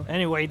burrito.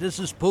 Anyway, this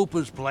is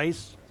Pooper's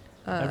place.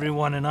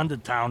 Everyone in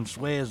Undertown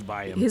swears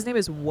by him. His name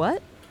is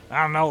what?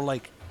 I don't know,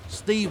 like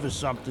Steve or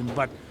something,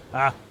 but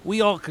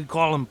we all could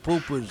call him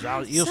Poopers.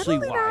 You'll see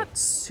why. I'm not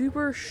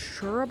super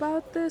sure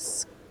about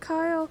this,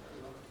 Kyle.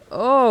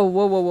 Oh,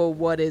 whoa,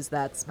 what is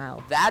that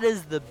smell? That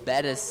is the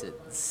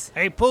medicines.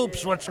 Hey,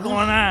 Poops, what's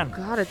going on?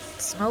 God, it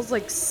smells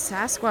like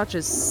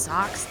Sasquatch's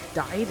socks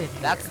dyed in here.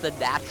 That's the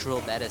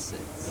natural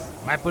medicines.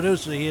 My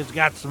producer here's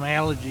got some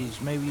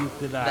allergies. Maybe you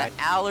could... The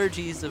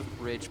allergies of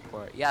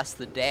Bridgeport. Yes,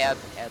 the damp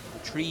and the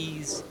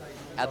trees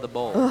and the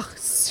mold. Ugh,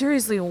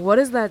 seriously, what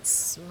is that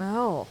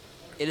smell?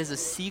 It is a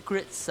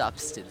secret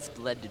substance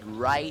blended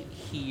right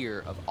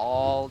here of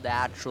all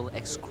natural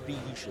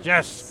excretions.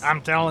 Jess,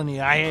 I'm telling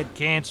you, I had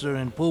cancer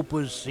and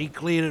Poopers, he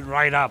cleared it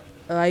right up.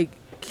 I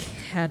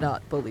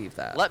cannot believe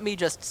that. Let me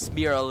just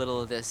smear a little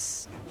of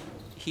this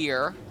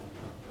here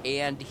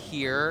and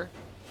here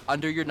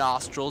under your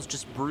nostrils.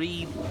 Just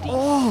breathe deep.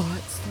 Oh,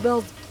 it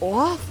smells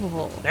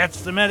awful.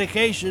 That's the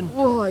medication.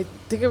 Oh, I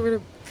think I'm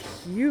gonna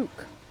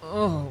puke.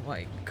 Oh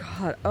my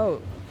god.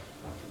 Oh.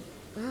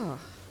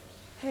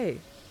 Hey.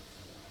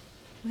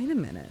 Wait a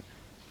minute.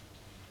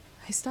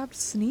 I stopped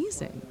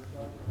sneezing.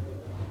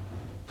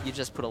 You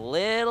just put a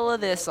little of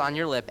this on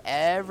your lip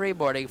every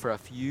morning for a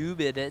few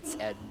minutes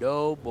and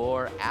no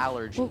more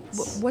allergies.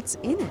 Well, what's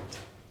in it?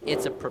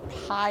 It's a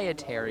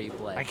proprietary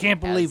blend. I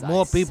can't believe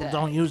more people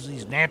don't use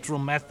these natural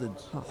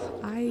methods. Oh,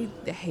 I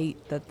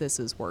hate that this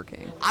is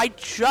working. I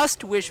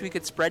just wish we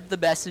could spread the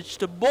message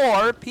to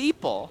more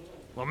people.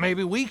 Well,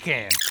 maybe we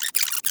can.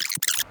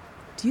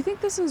 Do you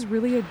think this is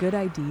really a good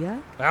idea?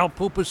 Well,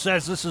 Pooper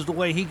says this is the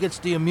way he gets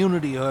the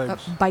immunity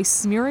herbs. By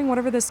smearing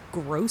whatever this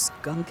gross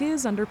gunk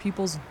is under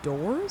people's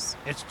doors?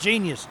 It's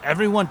genius.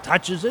 Everyone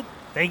touches it,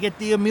 they get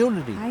the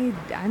immunity.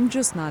 I'm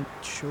just not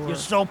sure. You're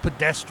so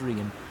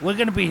pedestrian. We're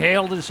going to be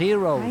hailed as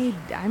heroes.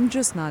 I'm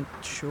just not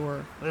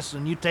sure.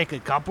 Listen, you take a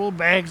couple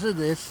bags of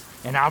this,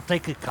 and I'll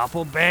take a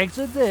couple bags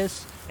of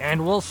this,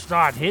 and we'll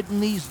start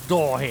hitting these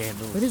door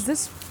handles. But is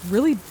this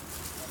really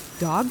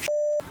dog shit?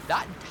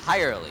 Not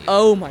entirely.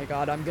 Oh my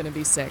god, I'm gonna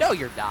be sick. No,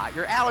 you're not.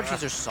 Your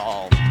allergies are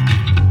solved.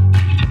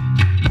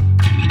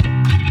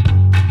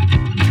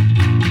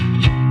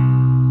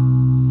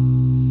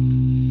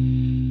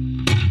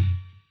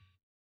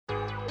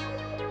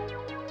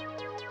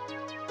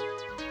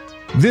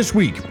 This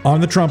week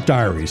on the Trump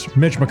Diaries,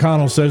 Mitch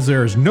McConnell says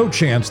there is no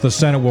chance the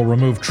Senate will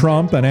remove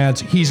Trump and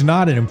adds he's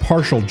not an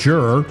impartial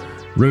juror.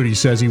 Rudy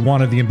says he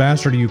wanted the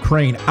ambassador to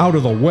Ukraine out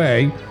of the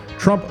way.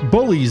 Trump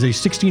bullies a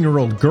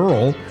 16-year-old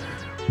girl.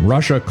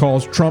 Russia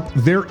calls Trump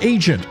their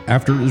agent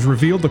after it is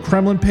revealed the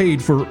Kremlin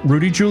paid for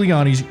Rudy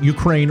Giuliani's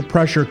Ukraine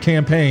pressure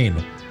campaign.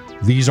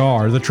 These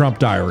are the Trump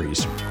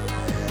Diaries.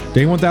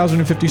 Day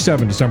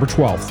 1057, December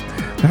 12th.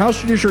 The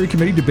House Judiciary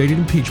Committee debated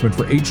impeachment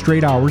for 8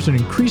 straight hours in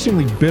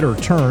increasingly bitter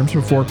terms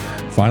before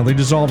finally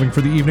dissolving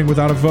for the evening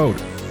without a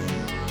vote.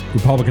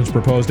 Republicans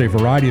proposed a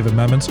variety of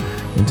amendments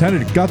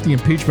intended to gut the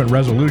impeachment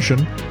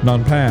resolution.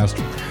 None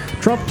passed.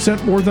 Trump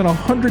sent more than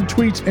 100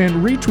 tweets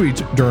and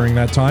retweets during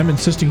that time,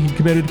 insisting he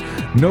committed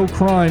no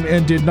crime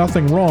and did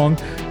nothing wrong,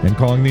 and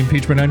calling the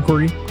impeachment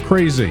inquiry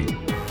crazy.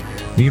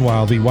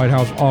 Meanwhile, the White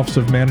House Office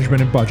of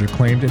Management and Budget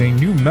claimed in a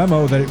new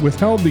memo that it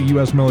withheld the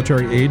U.S.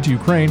 military aid to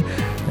Ukraine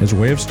as a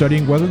way of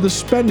studying whether the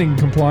spending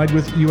complied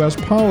with U.S.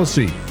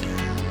 policy.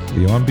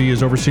 The OMB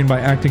is overseen by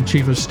Acting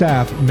Chief of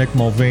Staff Mick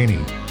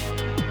Mulvaney.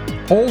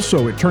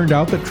 Also, it turned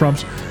out that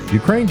Trump's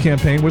Ukraine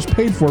campaign was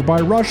paid for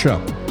by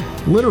Russia.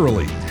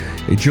 Literally.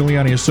 A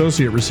Giuliani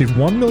associate received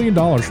 $1 million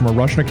from a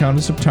Russian account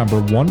in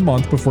September, 1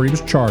 month before he was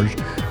charged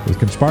with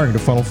conspiring to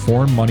funnel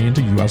foreign money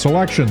into U.S.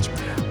 elections.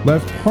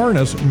 Lev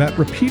Parnas met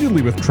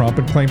repeatedly with Trump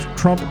and claims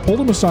Trump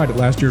pulled him aside at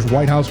last year's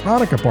White House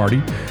Hanukkah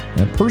party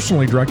and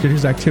personally directed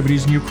his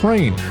activities in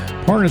Ukraine.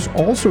 Parnas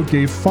also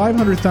gave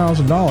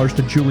 $500,000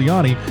 to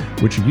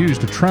Giuliani, which he used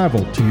to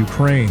travel to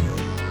Ukraine.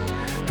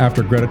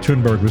 After Greta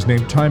Thunberg was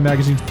named Time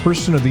Magazine's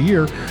Person of the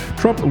Year,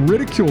 Trump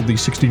ridiculed the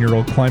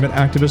 16-year-old climate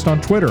activist on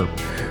Twitter.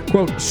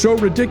 Quote, "So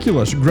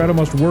ridiculous. Greta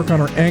must work on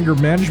her anger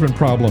management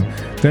problem,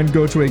 then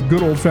go to a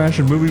good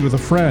old-fashioned movie with a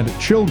friend.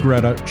 Chill,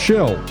 Greta,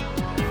 chill."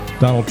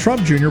 Donald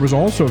Trump Jr. was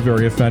also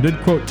very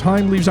offended. Quote,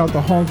 "Time leaves out the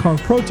Hong Kong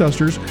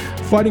protesters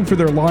fighting for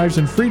their lives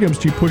and freedoms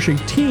to push a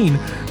teen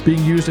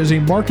being used as a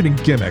marketing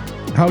gimmick.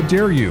 How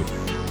dare you?"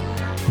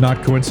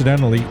 Not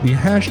coincidentally, the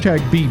hashtag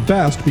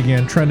 #BeBest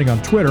began trending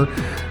on Twitter,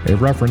 a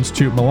reference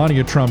to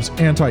Melania Trump's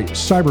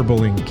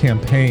anti-cyberbullying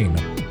campaign.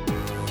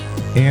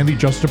 And the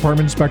Justice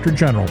Department Inspector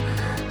General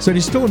said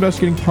he's still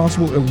investigating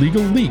possible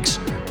illegal leaks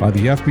by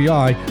the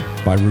FBI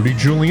by Rudy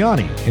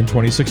Giuliani in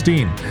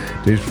 2016.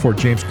 Days before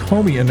James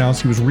Comey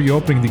announced he was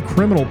reopening the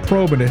criminal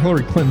probe into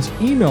Hillary Clinton's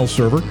email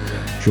server,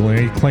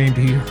 Giuliani claimed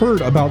he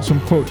heard about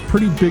some, quote,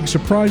 pretty big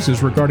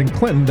surprises regarding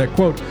Clinton that,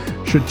 quote,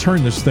 should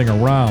turn this thing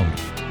around.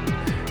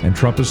 And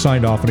Trump has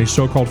signed off on a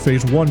so-called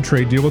Phase 1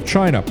 trade deal with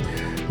China.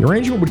 The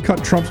arrangement would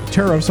cut Trump's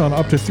tariffs on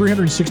up to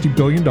 $360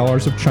 billion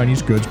of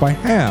Chinese goods by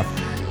half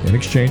in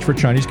exchange for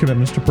Chinese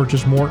commitments to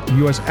purchase more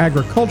U.S.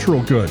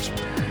 agricultural goods.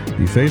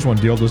 The Phase 1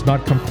 deal does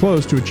not come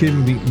close to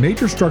achieving the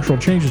major structural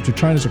changes to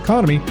China's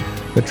economy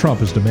that Trump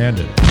has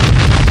demanded.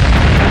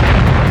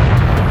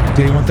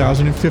 Day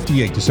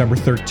 1058, December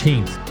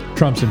 13th.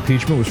 Trump's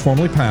impeachment was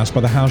formally passed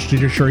by the House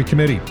Judiciary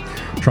Committee.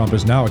 Trump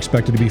is now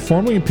expected to be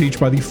formally impeached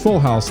by the full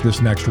House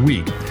this next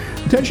week.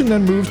 Attention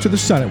then moves to the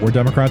Senate, where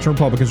Democrats and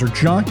Republicans are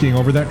jockeying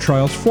over that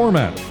trial's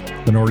format.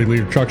 Minority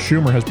Leader Chuck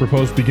Schumer has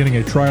proposed beginning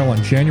a trial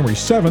on January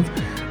 7th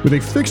with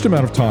a fixed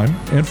amount of time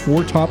and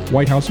 4 top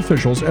White House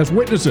officials as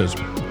witnesses.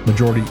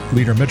 Majority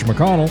Leader Mitch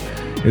McConnell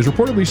is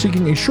reportedly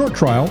seeking a short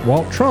trial,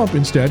 while Trump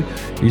instead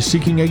is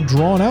seeking a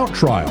drawn-out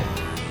trial.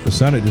 The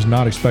Senate is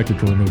not expected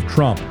to remove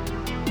Trump.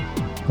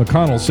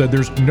 McConnell said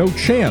there's no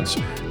chance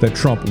that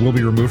Trump will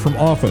be removed from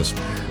office.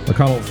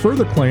 McConnell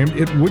further claimed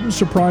it wouldn't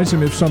surprise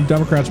him if some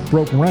Democrats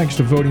broke ranks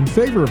to vote in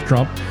favor of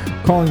Trump,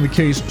 calling the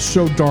case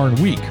so darn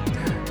weak.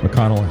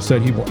 McConnell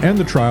said he will end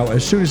the trial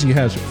as soon as he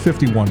has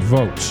 51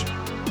 votes.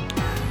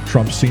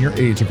 Trump's senior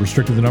aides have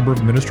restricted the number of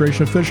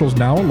administration officials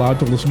now allowed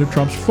to listen to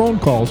Trump's phone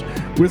calls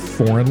with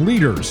foreign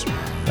leaders.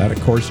 That,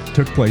 of course,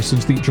 took place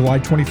since the July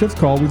 25th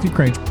call with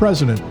Ukraine's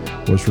president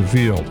was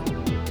revealed.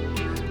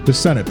 The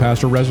Senate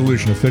passed a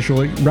resolution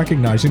officially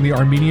recognizing the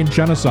Armenian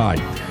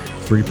genocide.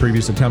 3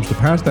 previous attempts to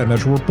pass that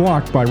measure were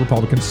blocked by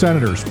Republican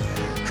senators.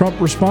 Trump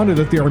responded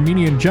that the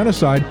Armenian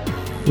genocide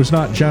was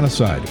not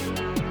genocide.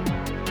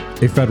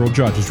 A federal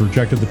judge has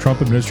rejected the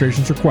Trump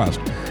administration's request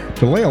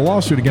to lay a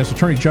lawsuit against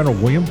Attorney General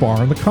William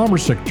Barr and the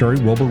Commerce Secretary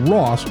Wilbur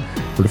Ross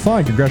for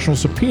defying congressional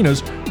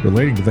subpoenas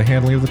relating to the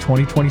handling of the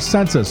 2020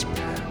 census.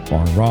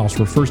 Barr and Ross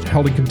were first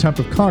held in contempt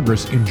of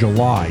Congress in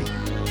July.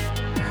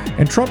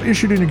 And Trump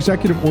issued an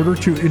executive order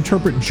to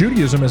interpret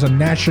Judaism as a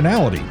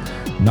nationality,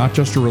 not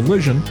just a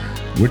religion,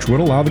 which would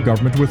allow the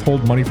government to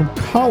withhold money from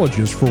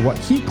colleges for what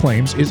he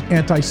claims is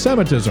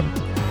anti-Semitism.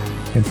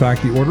 In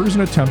fact, the order is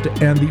an attempt to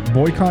end the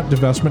boycott,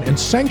 divestment, and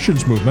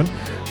sanctions movement,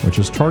 which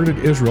has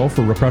targeted Israel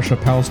for repression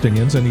of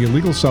Palestinians and the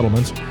illegal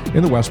settlements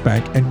in the West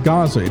Bank and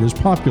Gaza. It is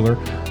popular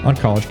on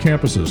college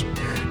campuses.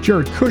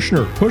 Jared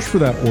Kushner pushed for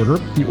that order.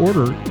 The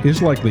order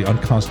is likely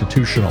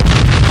unconstitutional.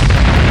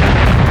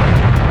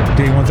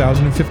 Day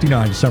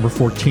 1059, December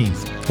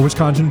 14th. A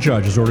Wisconsin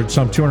judge has ordered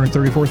some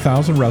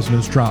 234,000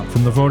 residents dropped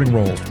from the voting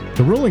rolls.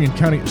 The ruling in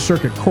County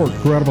Circuit Court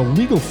grew out of a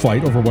legal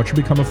fight over what should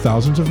become of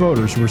thousands of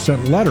voters who were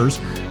sent letters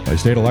by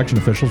state election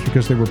officials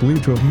because they were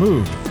believed to have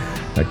moved.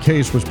 That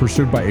case was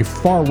pursued by a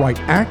far-right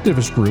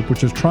activist group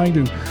which is trying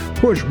to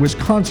push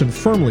Wisconsin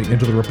firmly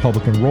into the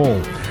Republican role.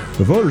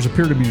 The voters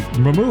appear to be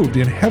removed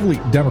in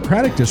heavily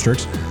Democratic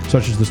districts,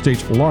 such as the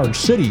state's large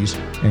cities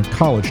and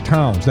college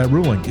towns. That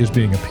ruling is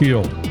being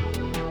appealed.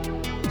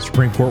 The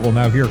Supreme Court will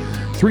now hear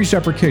 3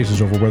 separate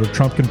cases over whether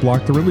Trump can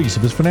block the release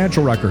of his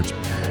financial records.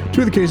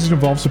 2 of the cases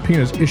involve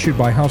subpoenas issued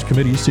by House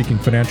committees seeking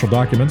financial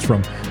documents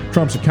from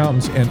Trump's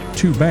accountants and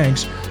 2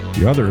 banks.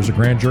 The other is a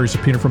grand jury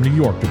subpoena from New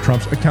York to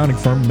Trump's accounting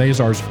firm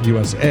Mazars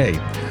USA.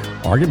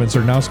 Arguments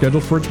are now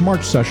scheduled for its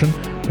March session.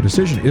 A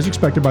decision is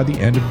expected by the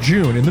end of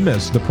June in the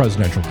midst of the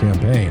presidential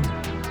campaign.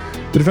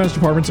 The Defense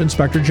Department's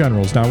Inspector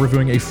General is now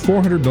reviewing a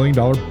 $400 million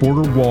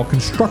border wall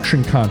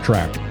construction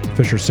contract.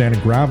 Fisher Sand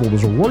and Gravel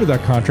was awarded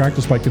that contract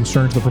despite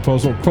concerns the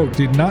proposal, quote,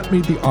 did not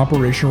meet the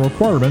operational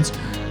requirements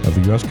of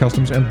the U.S.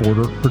 Customs and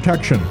Border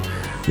Protection.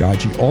 The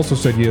IG also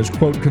said he has,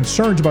 quote,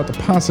 concerns about the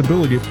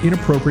possibility of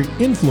inappropriate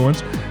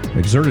influence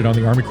exerted on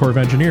the Army Corps of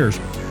Engineers.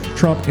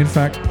 Trump, in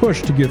fact,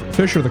 pushed to give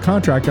Fisher the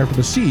contract after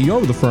the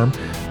CEO of the firm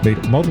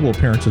made multiple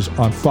appearances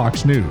on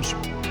Fox News.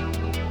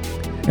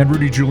 And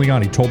Rudy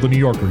Giuliani told The New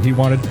Yorker he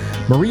wanted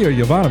Maria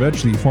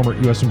Yovanovitch, the former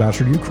U.S.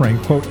 ambassador to Ukraine,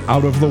 quote,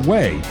 out of the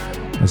way,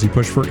 as he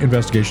pushed for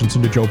investigations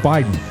into Joe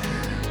Biden.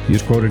 He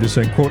is quoted as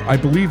saying, quote, I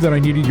believe that I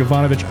needed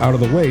Yovanovitch out of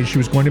the way. She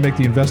was going to make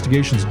the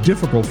investigations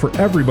difficult for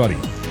everybody.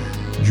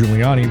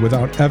 Giuliani,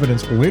 without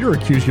evidence, later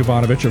accused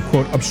Yovanovitch of,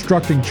 quote,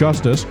 obstructing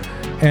justice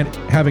and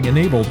having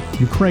enabled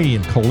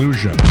Ukrainian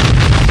collusion.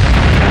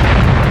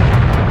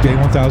 Day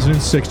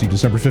 1060,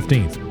 December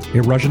 15th.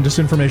 A Russian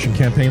disinformation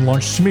campaign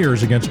launched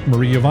smears against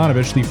Marie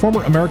Yovanovitch, the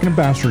former American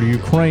ambassador to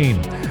Ukraine.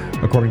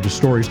 According to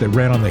stories that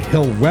ran on the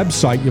Hill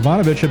website,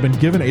 Yovanovitch had been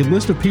given a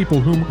list of people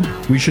whom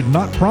we should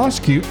not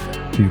prosecute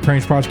to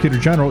Ukraine's Prosecutor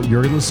General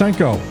Yuri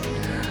Lysenko.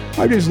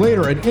 5 days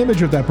later, an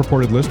image of that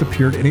purported list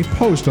appeared in a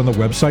post on the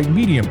website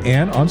Medium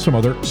and on some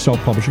other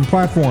self-publishing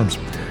platforms.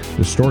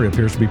 This story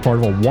appears to be part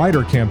of a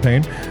wider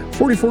campaign.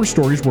 44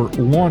 stories were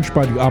launched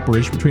by the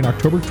operation between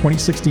October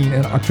 2016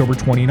 and October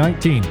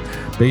 2019,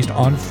 based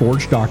on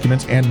forged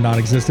documents and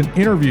non-existent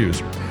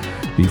interviews.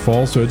 The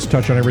falsehoods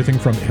touch on everything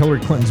from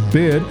Hillary Clinton's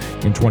bid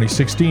in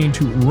 2016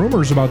 to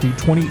rumors about the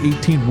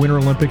 2018 Winter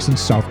Olympics in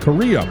South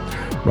Korea.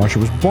 Russia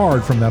was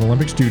barred from that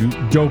Olympics due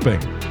to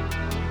doping.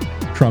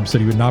 Trump said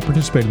he would not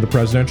participate in the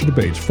presidential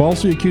debates,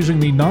 falsely accusing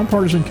the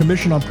Nonpartisan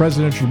Commission on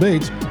Presidential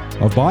Debates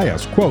of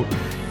bias. Quote,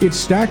 it's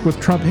stacked with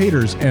Trump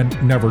haters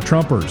and never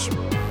Trumpers.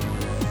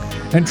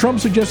 And Trump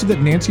suggested that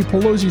Nancy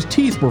Pelosi's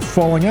teeth were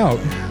falling out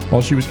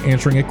while she was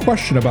answering a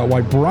question about why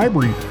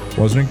bribery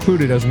wasn't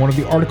included as one of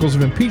the articles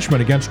of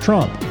impeachment against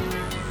Trump.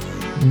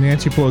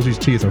 Nancy Pelosi's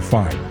teeth are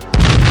fine.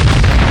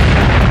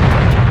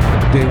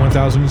 Day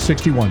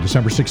 1061,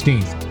 December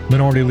 16th.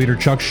 Minority Leader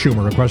Chuck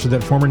Schumer requested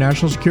that former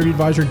National Security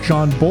Advisor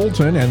John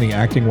Bolton and the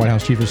acting White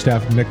House Chief of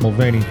Staff Mick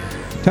Mulvaney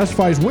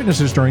testify as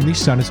witnesses during the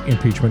Senate's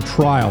impeachment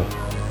trial.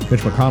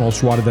 Mitch McConnell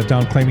swatted that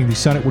down, claiming the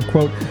Senate would,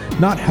 quote,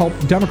 not help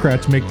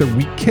Democrats make their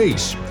weak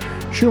case.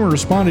 Schumer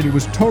responded it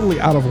was totally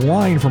out of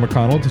line for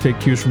McConnell to take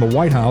cues from the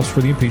White House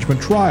for the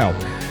impeachment trial.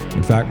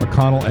 In fact,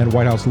 McConnell and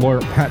White House lawyer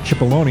Pat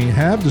Cipollone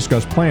have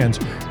discussed plans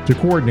to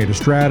coordinate a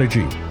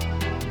strategy.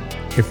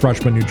 A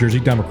freshman New Jersey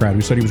Democrat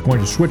who said he was going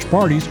to switch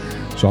parties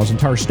saw his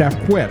entire staff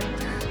quit.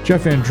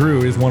 Jeff Van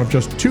Drew is one of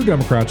just 2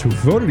 Democrats who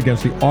voted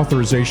against the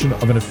authorization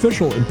of an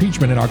official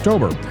impeachment in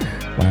October.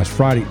 Last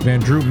Friday, Van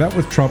Drew met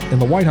with Trump in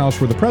the White House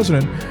where the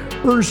president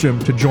urged him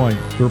to join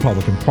the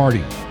Republican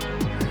Party.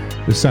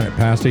 The Senate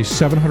passed a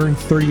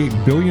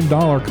 $738 billion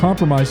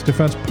compromise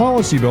defense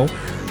policy bill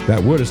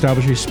that would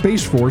establish a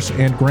space force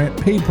and grant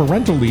paid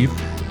parental leave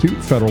to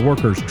federal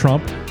workers.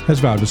 Trump has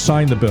vowed to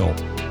sign the bill.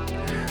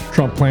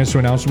 Trump plans to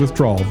announce the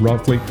withdrawal of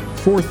roughly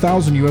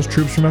 4,000 U.S.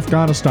 troops from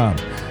Afghanistan.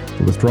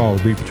 The withdrawal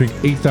will be between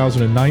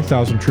 8,000 and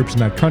 9,000 troops in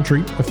that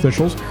country.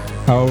 Officials,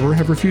 however,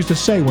 have refused to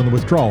say when the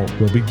withdrawal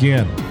will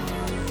begin.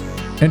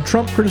 And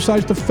Trump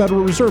criticized the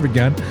Federal Reserve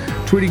again,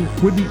 tweeting,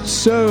 would be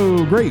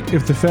so great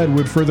if the Fed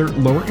would further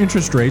lower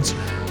interest rates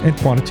and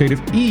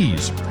quantitative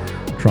ease.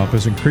 Trump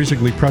has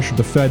increasingly pressured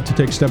the Fed to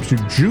take steps to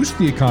juice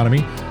the economy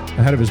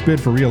ahead of his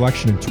bid for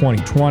re-election in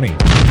 2020.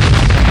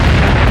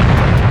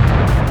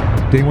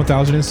 Day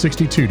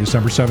 1062,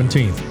 December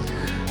 17th.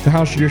 The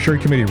House Judiciary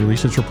Committee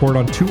released its report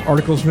on 2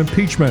 articles of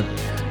impeachment.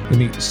 In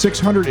the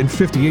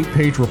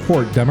 658-page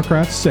report,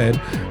 Democrats said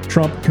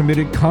Trump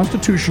committed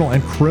constitutional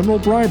and criminal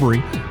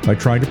bribery by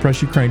trying to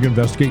press Ukraine to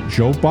investigate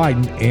Joe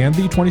Biden and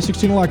the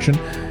 2016 election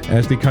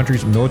as the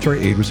country's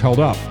military aid was held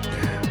up.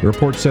 The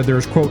report said there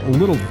is, quote,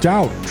 little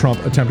doubt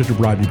Trump attempted to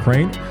bribe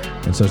Ukraine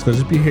and says that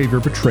his behavior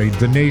betrayed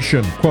the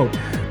nation. Quote,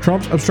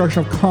 Trump's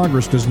obstruction of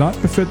Congress does not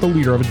befit the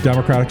leader of a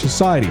democratic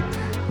society.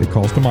 It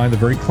calls to mind the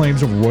very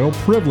claims of royal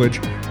privilege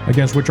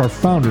against which our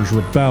founders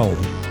rebelled.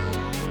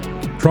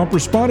 Trump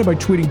responded by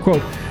tweeting,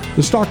 quote,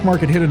 The stock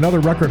market hit another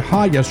record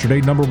high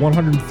yesterday, number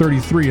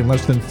 133 in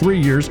less than 3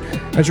 years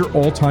as your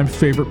all-time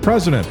favorite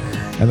president.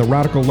 And the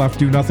radical left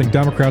do-nothing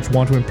Democrats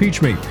want to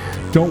impeach me.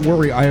 Don't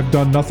worry, I have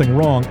done nothing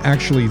wrong.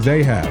 Actually,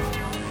 they have.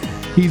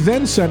 He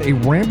then sent a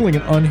rambling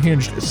and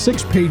unhinged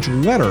 6-page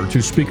letter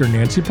to Speaker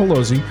Nancy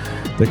Pelosi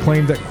that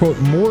claimed that, quote,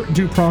 more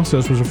due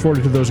process was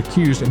afforded to those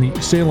accused in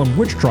the Salem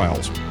witch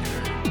trials,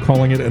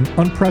 calling it an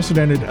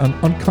unprecedented and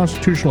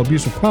unconstitutional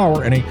abuse of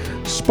power and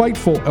a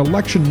spiteful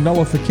election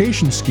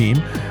nullification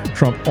scheme.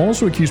 Trump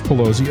also accused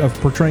Pelosi of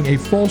portraying a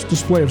false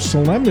display of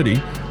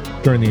solemnity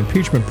during the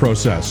impeachment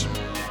process.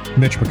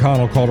 Mitch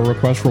McConnell called a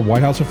request for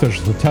White House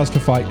officials to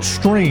testify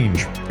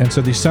strange and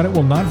said the Senate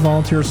will not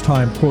volunteer its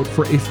time, quote,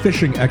 for a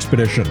fishing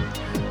expedition.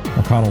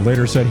 McConnell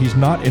later said he's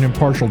not an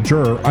impartial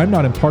juror. I'm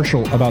not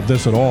impartial about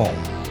this at all.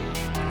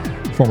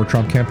 Former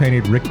Trump campaign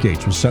aide Rick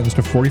Gates was sentenced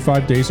to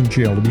 45 days in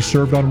jail to be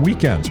served on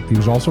weekends. He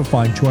was also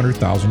fined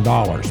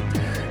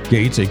 $200,000.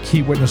 Gates, a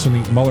key witness in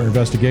the Mueller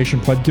investigation,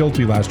 pled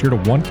guilty last year to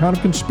 1 count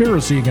of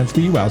conspiracy against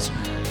the U.S.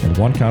 and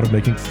 1 count of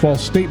making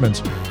false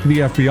statements to the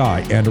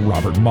FBI and to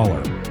Robert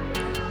Mueller.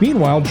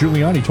 Meanwhile,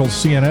 Giuliani told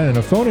CNN in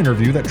a phone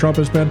interview that Trump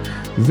has been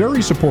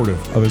very supportive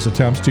of his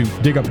attempts to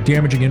dig up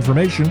damaging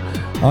information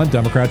on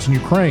Democrats in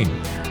Ukraine.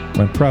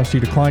 When pressed, he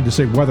declined to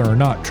say whether or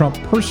not Trump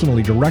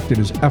personally directed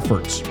his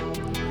efforts.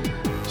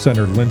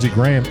 Senator Lindsey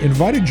Graham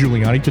invited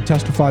Giuliani to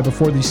testify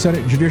before the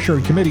Senate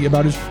Judiciary Committee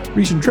about his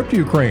recent trip to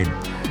Ukraine.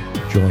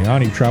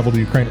 Giuliani traveled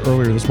to Ukraine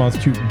earlier this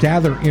month to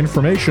gather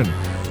information.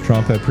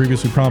 Trump had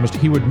previously promised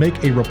he would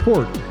make a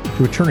report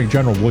to Attorney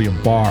General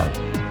William Barr.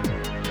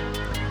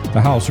 The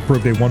House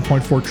approved a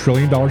 $1.4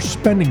 trillion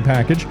spending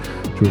package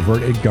to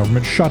avert a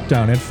government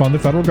shutdown and fund the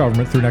federal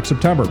government through next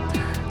September.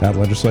 That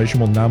legislation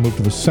will now move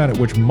to the Senate,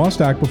 which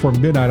must act before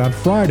midnight on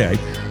Friday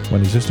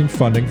when existing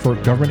funding for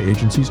government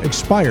agencies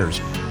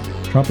expires.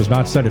 Trump has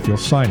not said if he'll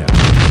sign it.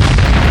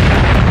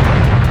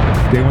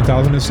 Day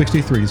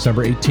 1063,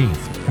 December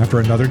 18th. After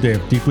another day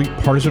of deeply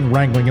partisan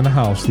wrangling in the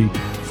House, the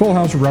full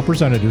House of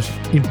Representatives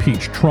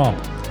impeached Trump.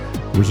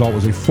 The result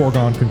was a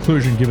foregone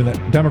conclusion given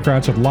that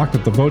Democrats had locked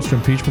up the votes to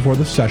impeach before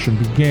the session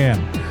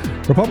began.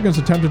 Republicans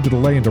attempted to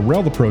delay and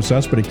derail the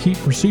process, but a key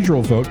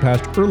procedural vote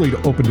passed early to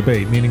open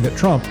debate, meaning that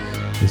Trump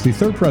is the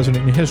third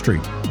president in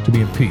history to be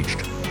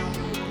impeached.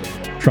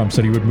 Trump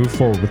said he would move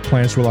forward with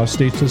plans to allow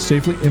states to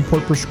safely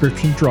import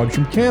prescription drugs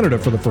from Canada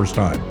for the first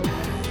time.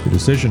 The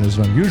decision is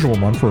an unusual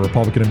one for a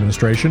Republican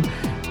administration,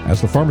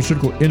 as the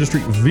pharmaceutical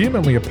industry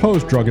vehemently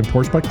opposed drug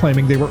imports by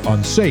claiming they were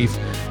unsafe,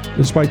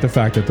 despite the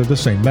fact that they're the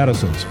same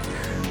medicines.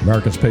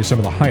 Americans pay some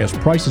of the highest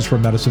prices for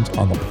medicines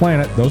on the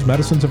planet. Those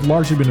medicines have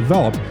largely been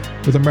developed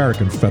with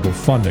American federal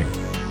funding.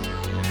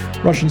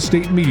 Russian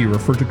state media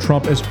referred to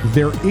Trump as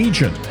their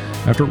agent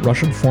after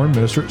Russian Foreign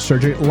Minister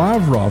Sergei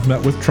Lavrov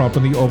met with Trump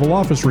in the Oval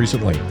Office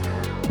recently.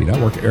 The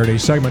network aired a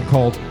segment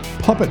called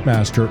Puppet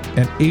Master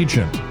and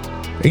Agent.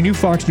 A new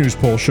Fox News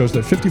poll shows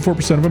that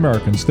 54% of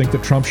Americans think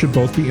that Trump should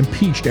both be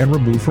impeached and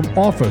removed from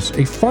office,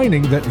 a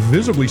finding that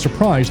visibly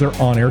surprised their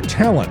on-air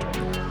talent.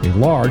 A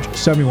large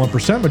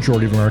 71%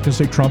 majority of Americans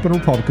say Trump and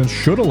Republicans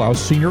should allow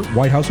senior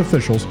White House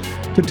officials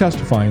to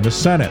testify in the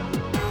Senate.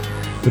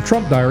 The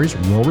Trump Diaries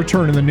will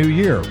return in the new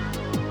year.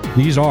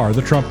 These are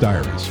the Trump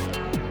Diaries.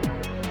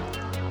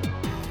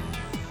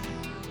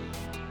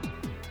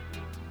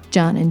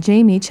 John and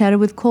Jamie chatted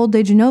with Cole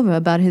DeGenova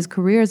about his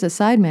career as a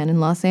sideman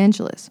in Los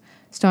Angeles.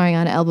 Starring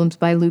on albums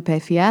by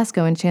Lupe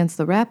Fiasco and Chance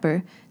the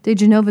Rapper,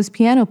 DeGenova's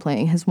piano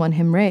playing has won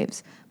him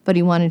raves, but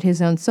he wanted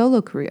his own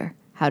solo career.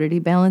 How did he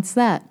balance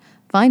that?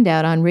 Find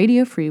out on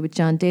Radio Free with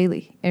John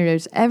Daly. It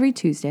airs every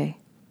Tuesday.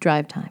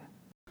 Drive Time.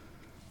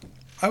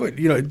 I would,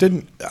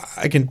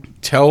 I can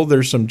tell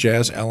there's some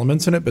jazz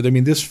elements in it, but I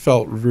mean, this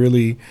felt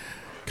really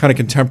kind of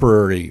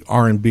contemporary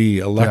R&B,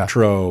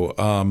 electro.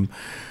 Yeah.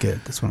 Good.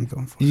 That's what I'm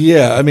going for.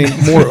 Yeah, I mean,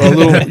 a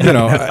little,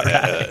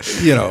 a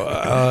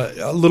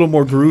little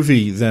more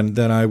groovy than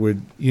I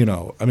would,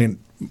 I mean,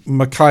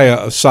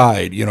 Micaiah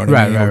aside,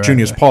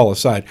 Junius Paul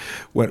aside.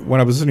 When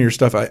I was listening to your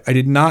stuff, I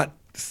did not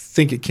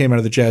think it came out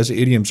of the jazz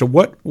idiom. So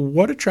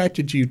what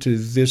attracted you to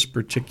this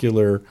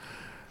particular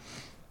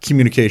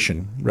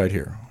communication right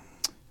here?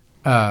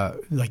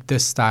 Like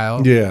this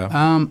style?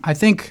 Yeah. I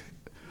think,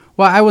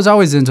 I was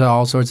always into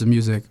all sorts of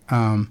music.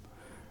 I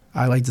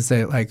like to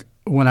say, like,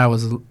 when I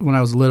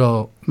was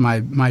little,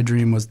 my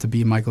dream was to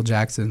be Michael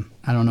Jackson.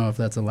 I don't know if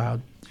that's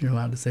allowed. You're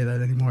allowed to say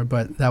that anymore,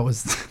 but that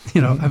was,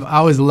 I've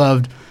always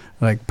loved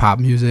like pop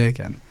music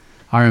and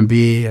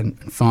R&B and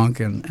funk,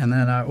 and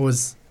then I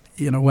was,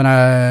 when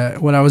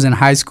I was in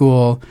high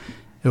school,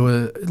 it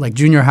was like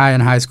junior high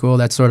and high school.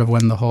 That's sort of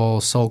when the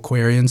whole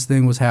Soulquarians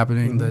thing was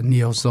happening, the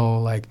neo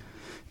soul, like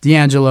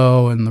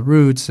D'Angelo and the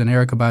Roots and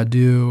Erykah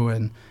Badu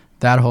and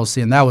that whole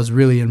scene. That was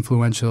really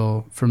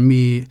influential for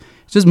me.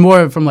 Just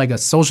more from like a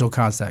social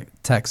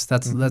context.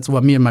 That's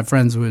what me and my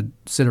friends would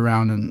sit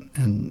around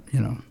and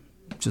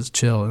just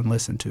chill and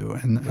listen to,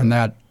 and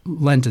that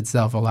lent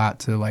itself a lot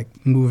to like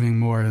moving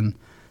more in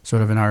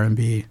sort of an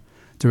R&B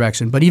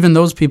direction. But even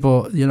those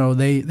people,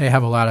 they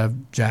have a lot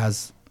of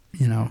jazz.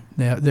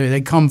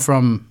 They come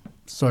from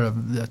sort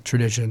of the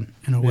tradition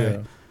in a way.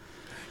 Yeah.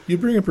 You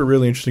bring up a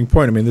really interesting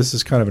point. I mean, this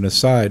is kind of an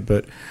aside,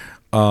 but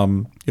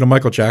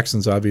Michael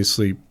Jackson's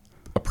obviously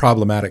a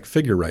problematic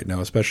figure right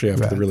now, especially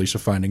after the release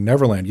of Finding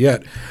Neverland.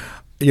 Yet,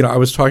 I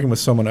was talking with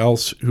someone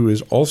else who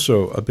is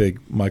also a big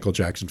Michael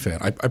Jackson fan.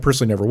 I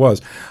personally never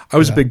was. I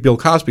was a big Bill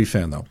Cosby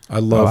fan, though. I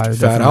loved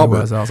Fat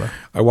Albert.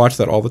 I watched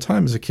that all the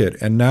time as a kid.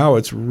 And now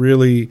it's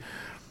really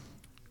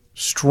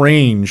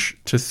strange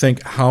to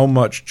think how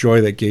much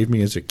joy that gave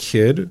me as a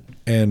kid.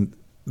 And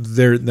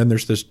then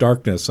there's this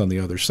darkness on the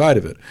other side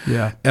of it.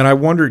 Yeah. And I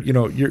wondered,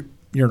 you're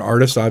an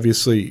artist,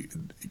 obviously.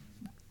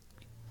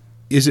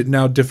 Is it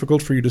now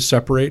difficult for you to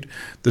separate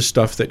the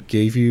stuff that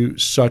gave you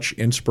such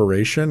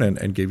inspiration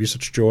and gave you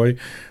such joy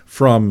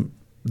from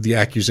the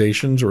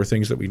accusations or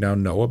things that we now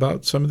know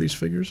about some of these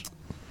figures?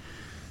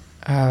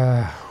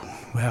 I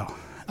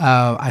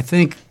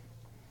think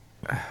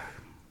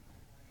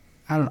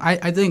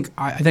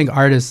I think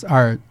artists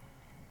are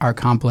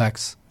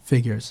complex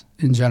figures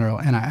in general,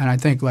 and I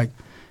think like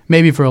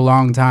maybe for a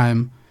long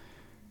time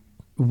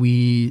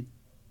we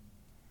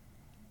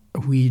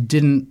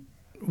didn't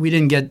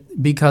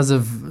get, because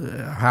of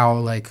how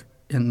like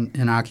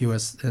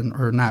innocuous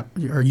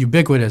or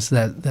ubiquitous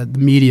that the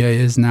media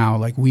is now.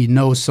 Like we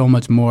know so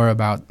much more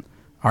about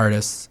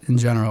artists in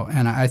general,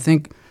 and I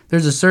think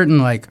there's a certain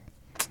like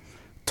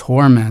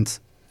torment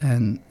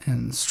and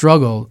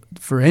struggle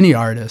for any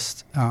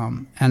artist,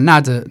 and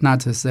not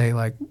to say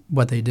like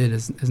what they did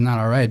is not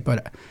all right,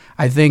 but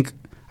I think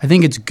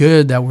it's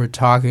good that we're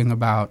talking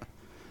about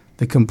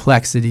the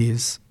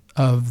complexities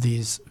of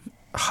these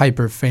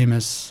hyper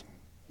famous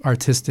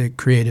artistic,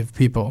 creative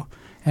people,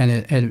 and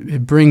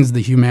it brings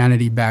the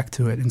humanity back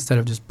to it instead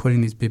of just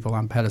putting these people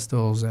on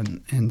pedestals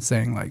and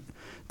saying like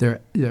they're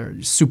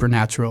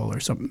supernatural or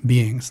some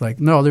beings. Like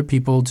no, they're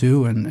people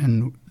too,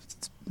 and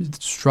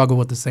struggle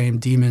with the same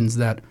demons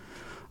that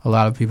a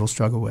lot of people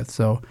struggle with.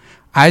 So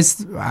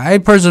I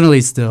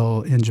personally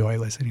still enjoy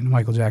listening to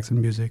Michael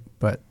Jackson music,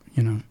 but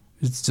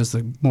it's just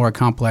a more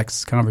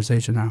complex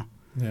conversation now.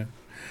 Yeah.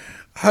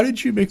 How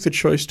did you make the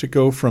choice to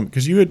go from,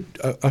 because you had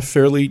a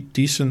fairly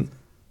decent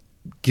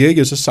gig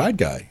as a side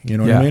guy, you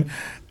know what I mean?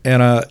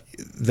 And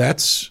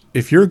that's,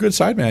 if you're a good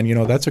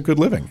sideman, that's a good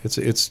living.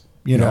 It's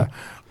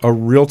a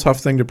real tough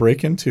thing to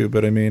break into.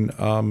 But I mean,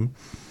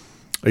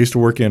 I used to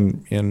work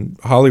in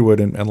Hollywood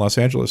and Los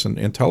Angeles and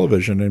in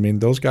television. I mean,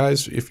 those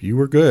guys, if you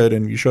were good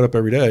and you showed up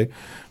every day, it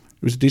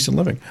was a decent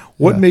living.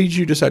 What made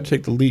you decide to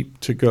take the leap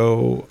to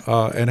go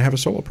and have a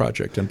solo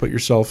project and put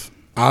yourself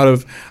out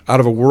of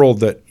a world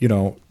that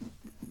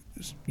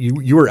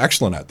you were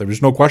excellent at? There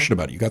was no question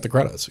about it. You got the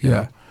credits. You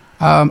know?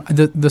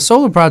 The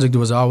solo project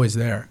was always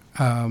there,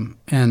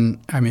 and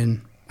I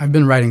mean, I've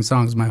been writing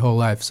songs my whole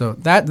life, so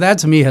that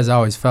to me has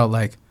always felt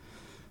like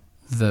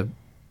the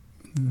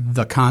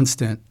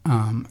constant,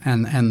 and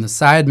the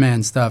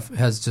sideman stuff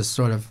has just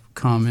sort of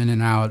come in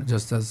and out,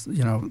 just as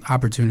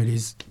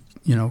opportunities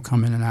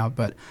come in and out.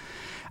 But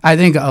I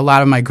think a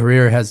lot of my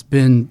career has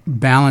been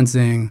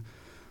balancing,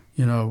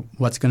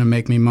 what's going to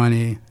make me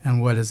money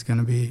and what is going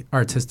to be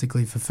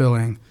artistically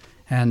fulfilling,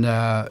 and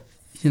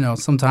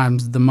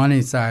sometimes the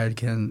money side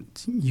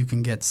you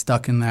can get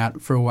stuck in that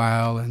for a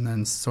while and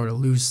then sort of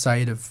lose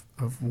sight of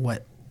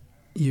what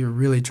you're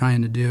really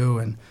trying to do.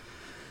 And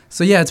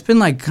so, yeah, it's been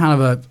like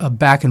kind of a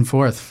back and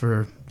forth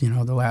for,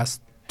 the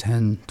last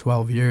 10,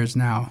 12 years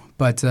now.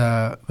 But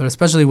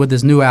especially with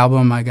this new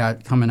album I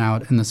got coming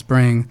out in the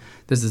spring,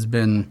 this has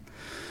been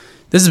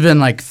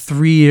like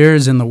 3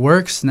 years in the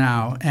works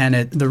now, and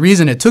the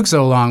reason it took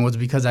so long was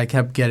because I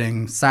kept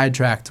getting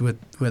sidetracked with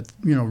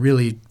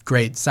really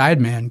great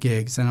sideman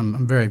gigs, and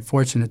I'm very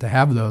fortunate to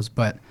have those.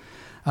 But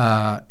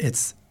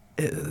it's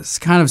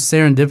kind of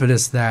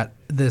serendipitous that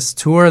this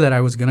tour that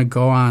I was going to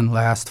go on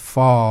last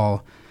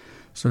fall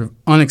sort of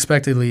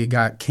unexpectedly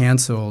got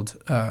canceled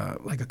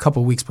like a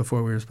couple weeks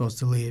before we were supposed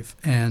to leave,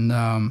 and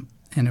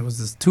it was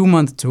this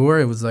 2-month tour.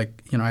 It was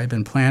like I had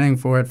been planning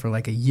for it for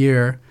like a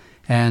year.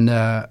 And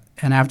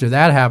after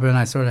that happened,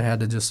 I sort of had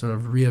to just sort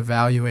of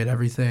reevaluate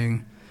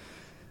everything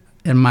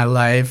in my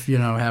life,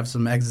 have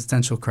some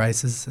existential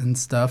crisis and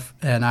stuff.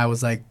 And I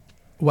was like,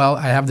 well,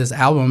 I have this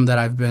album that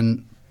I've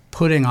been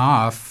putting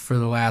off for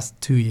the last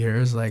 2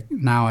 years. Like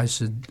now I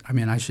should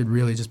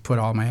really just put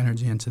all my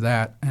energy into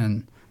that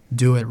and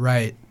do it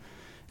right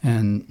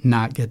and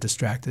not get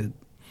distracted.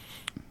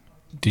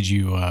 Did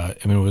you,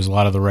 was a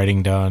lot of the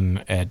writing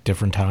done at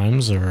different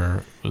times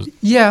or?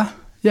 Yeah,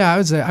 I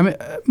would say. I mean,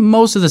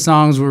 most of the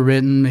songs were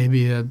written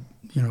maybe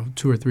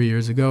 2 or 3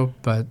 years ago,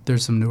 but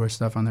there's some newer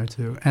stuff on there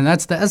too. And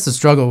that's the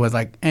struggle with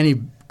like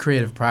any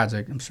creative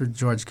project. I'm sure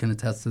George can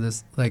attest to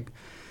this. Like,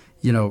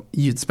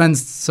 you spend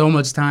so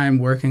much time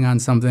working on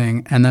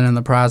something, and then in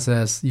the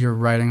process, you're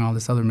writing all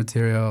this other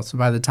material. So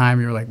by the time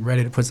you're like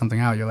ready to put something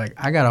out, you're like,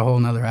 I got a whole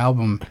nother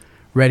album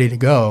ready to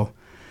go.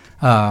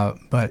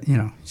 But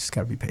you just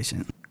gotta be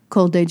patient.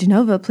 Cole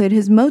DeGenova played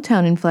his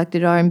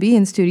Motown-inflected R&B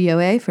in Studio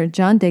A for a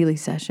John Daly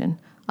session.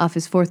 Off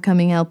his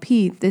forthcoming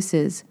LP, this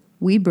is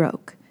We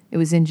Broke. It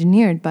was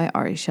engineered by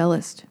Ari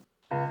Shellist.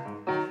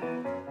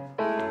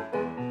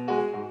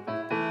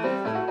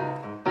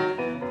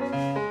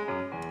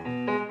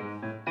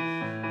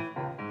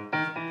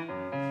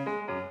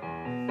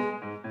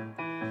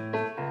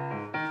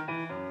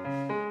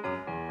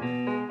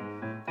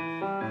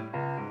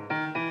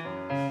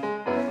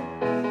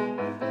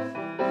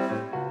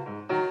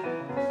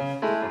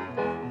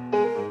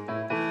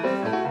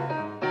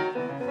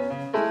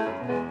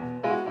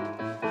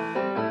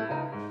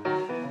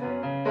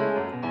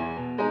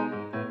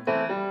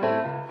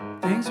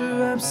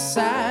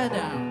 upside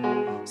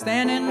down,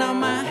 standing on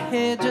my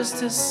head just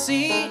to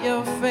see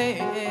your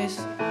face.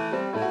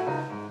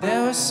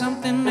 There was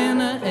something in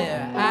the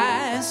air,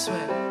 I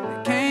swear,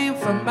 it came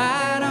from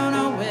I don't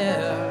know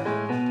where.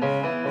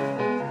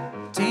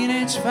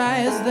 Teenage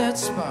fires that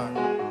spark,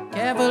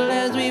 careful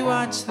as we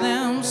watch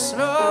them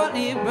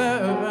slowly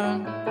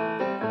burn.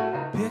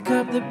 Pick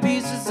up the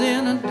pieces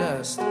in the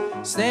dust,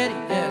 steady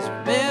as we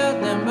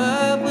build them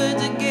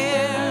upwards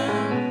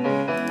again.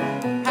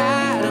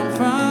 Hide them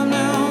from the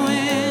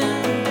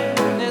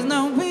wind. There's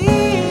no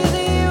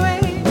easy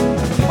way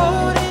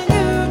holding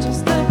you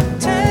just to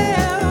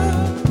tell.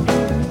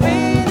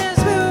 Pain is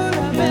built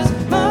up, it's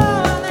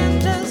more than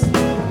just a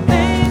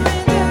thing we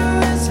do.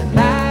 It's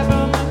alive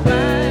from the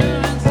fire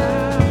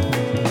inside.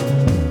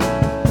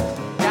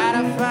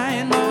 Gotta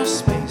find more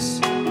space.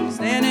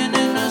 Standing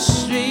in the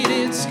street,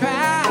 it's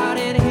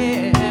crowded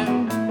here.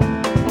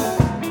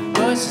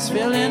 Voices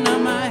filling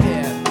up my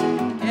head.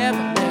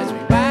 Careful as we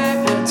wipe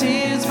the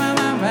tears from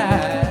my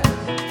eyes.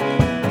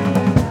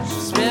 She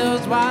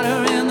spills water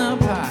in the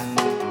pot,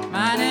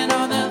 minding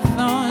all the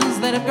thorns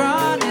that have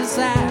grown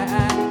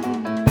inside.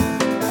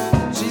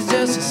 She's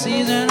just a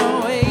season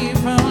away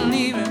from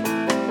leaving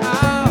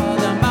all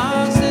the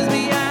monsters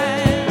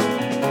behind.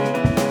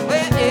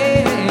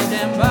 Waved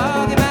and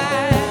bogey by.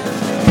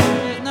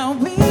 There's no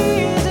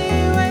easy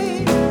way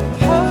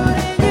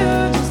holding you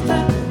just to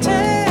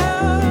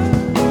tell.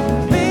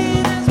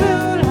 Pain is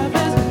built up,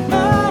 it's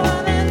more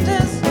than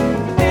just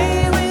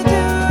pain we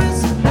do.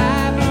 It's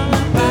alive from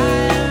the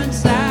fire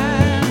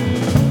inside.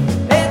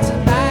 It's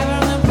alive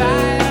from the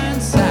fire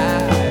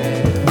inside.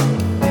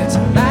 It's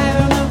alive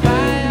from the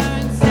fire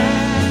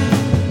inside.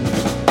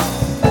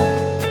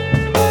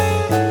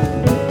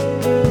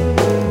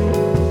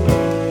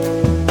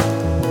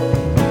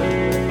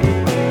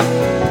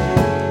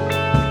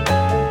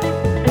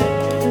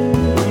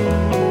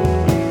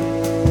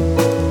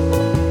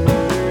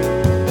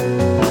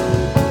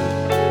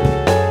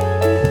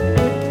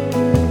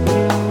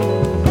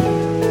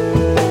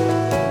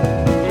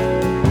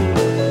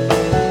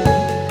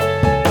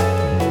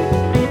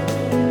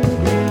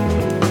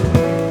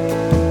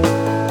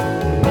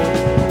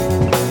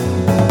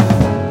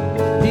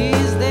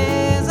 These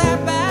days I'd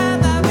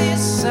rather be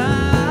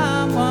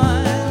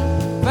someone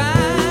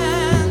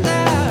finds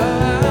out.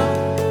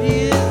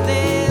 These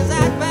days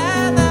I'd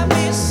rather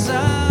be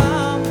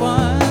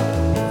someone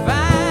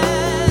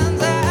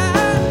finds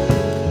out.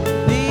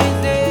 These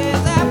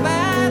days I'd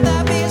rather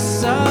be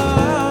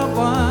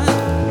someone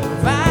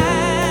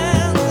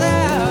finds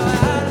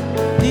out.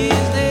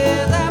 These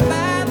days I'd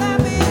rather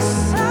be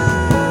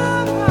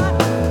someone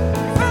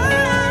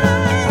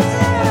finds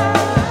out.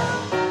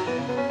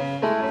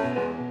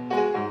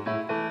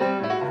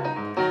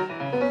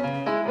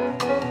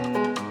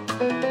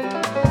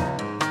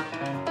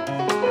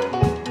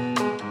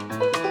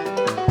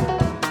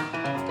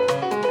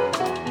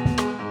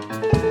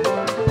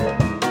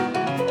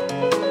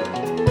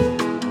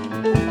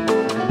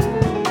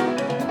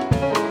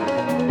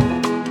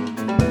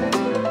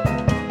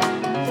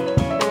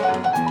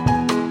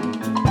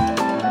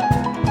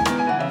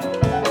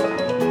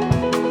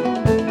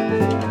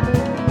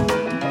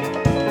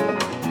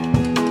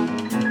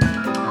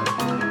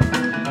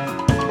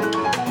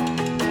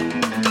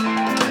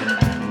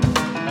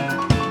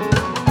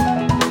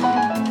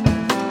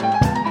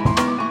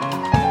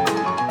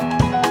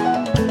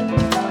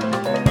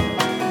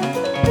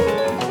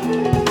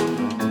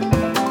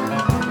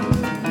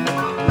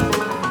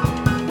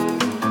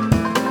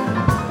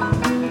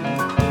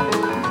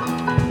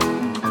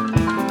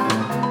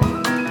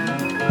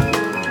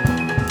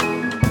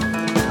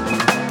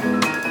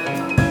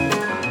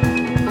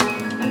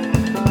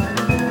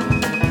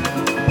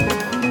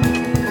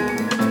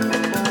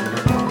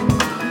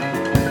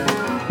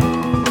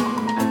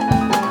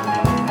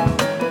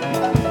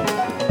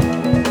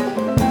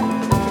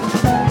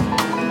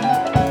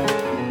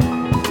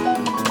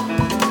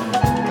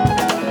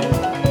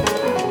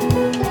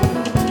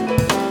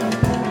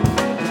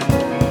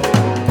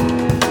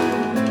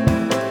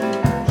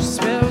 She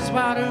spills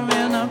water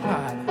in a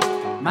pot,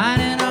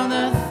 minding all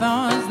the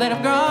thorns that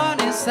have grown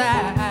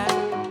inside.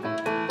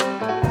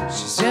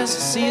 She's just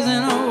a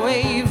season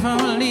away from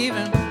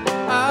leaving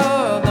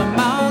all the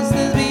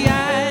monsters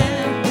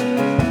behind.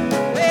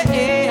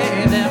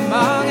 Waved and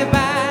bogey by.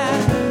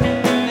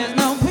 There's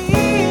no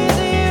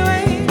easy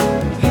way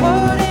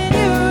holding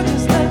you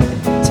just to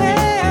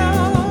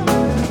tell.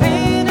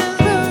 Pain is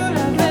built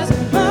up, it's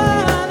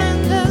more than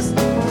just a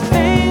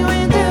thing we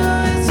do.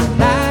 It's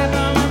alive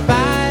from the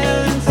fire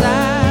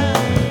inside.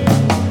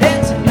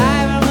 It's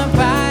alive from the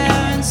fire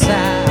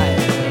inside.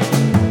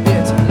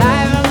 It's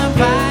alive from the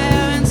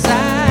fire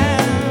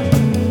inside.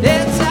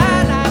 It's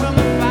alive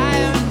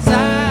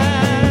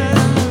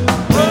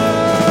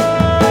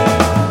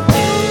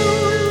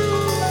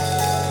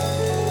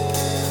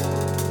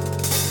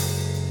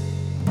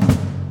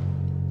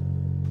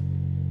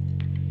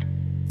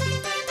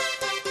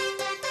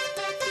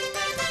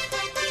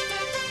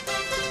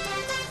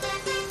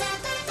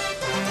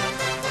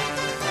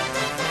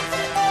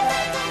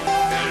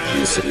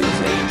listening to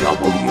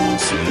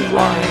WCYFM.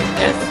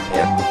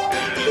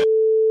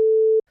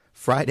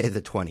 Friday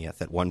the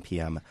 20th at 1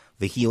 p.m.,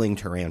 The Healing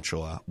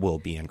Tarantula will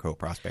be in Crow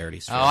Prosperity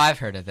Store. Oh, I've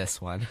heard of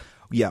this one.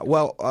 Yeah,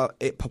 well,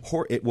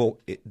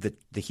 the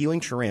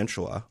Healing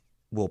Tarantula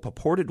will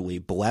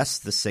purportedly bless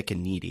the sick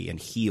and needy and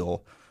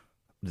heal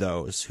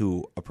those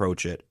who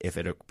approach it if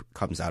it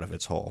comes out of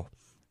its hole.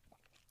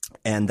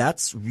 And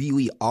that's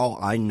really all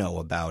I know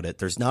about it.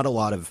 There's not a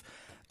lot of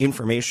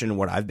information,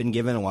 what I've been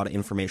given, a lot of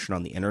information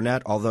on the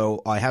internet,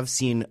 although I have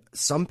seen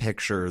some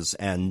pictures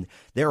and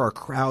there are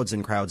crowds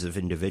and crowds of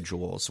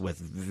individuals with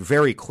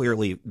very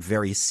clearly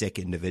very sick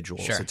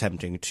individuals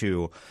attempting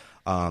to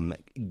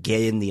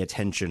gain the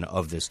attention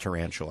of this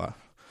tarantula.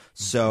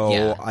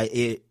 So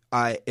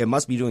it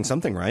must be doing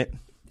something right.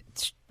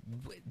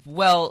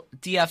 Well,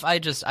 DF, I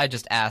just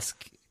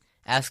ask,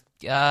 if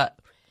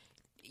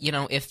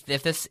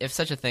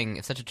such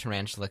a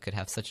tarantula could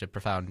have such a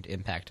profound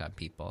impact on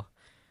people,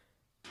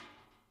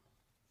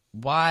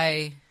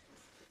 why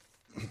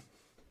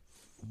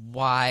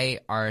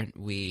aren't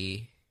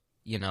we,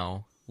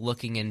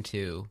 looking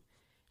into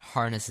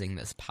harnessing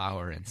this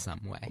power in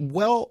some way?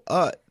 Well,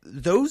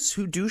 those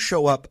who do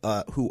show up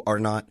who are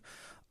not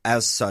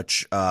as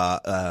such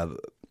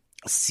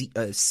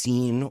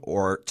seen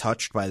or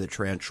touched by the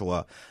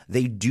tarantula,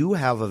 they do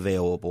have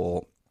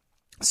available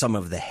some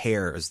of the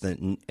hairs that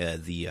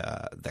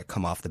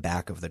come off the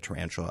back of the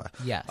tarantula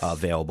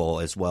available,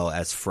 as well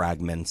as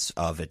fragments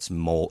of its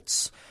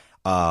molts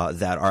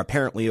that are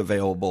apparently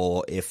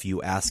available if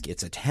you ask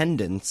its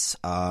attendants,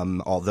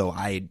 although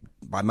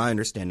by my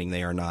understanding,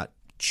 they are not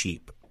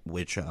cheap,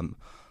 which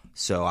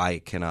so I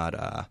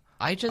cannot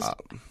I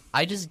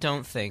just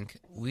don't think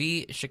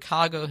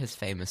Chicago has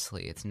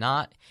famously it's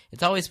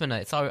always been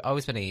a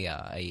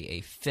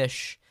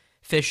fish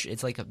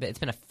it's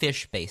been a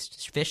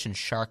fish and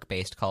shark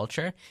based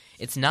culture.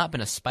 It's not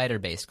been a spider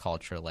based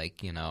culture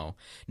like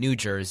New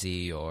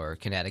Jersey or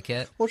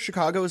Connecticut. Well,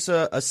 Chicago's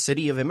a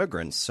city of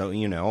immigrants, so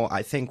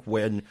I think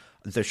when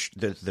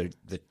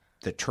the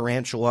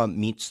tarantula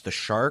meets the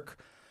shark,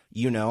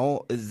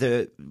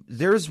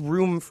 there's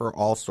room for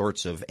all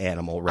sorts of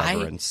animal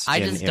reverence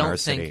in our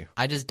city.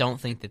 I just don't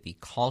think that the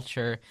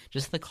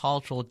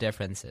cultural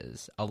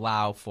differences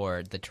allow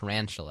for the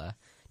tarantula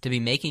to be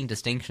making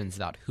distinctions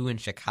about who in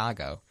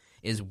Chicago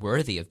is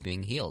worthy of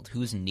being healed,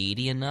 who's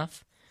needy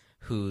enough,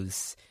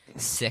 who's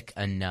sick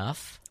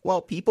enough. Well,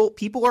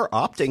 people are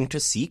opting to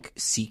seek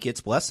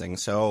its blessing,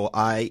 so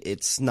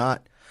it's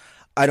not.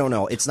 I don't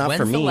know. It's not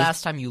for me. When's the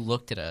last time you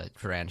looked at a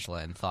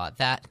tarantula and thought,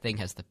 that thing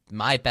has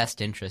my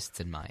best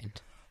interests in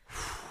mind?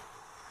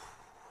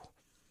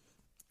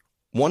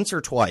 Once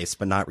or twice,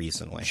 but not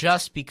recently.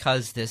 Just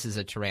because this is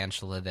a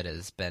tarantula that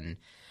has been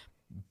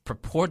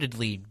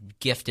purportedly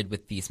gifted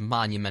with these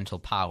monumental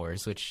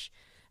powers, which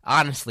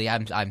honestly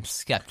I'm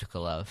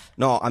skeptical of.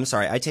 No, I'm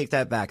sorry. I take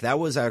that back. That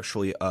was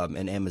actually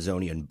an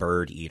Amazonian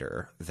bird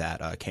eater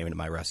that came to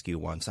my rescue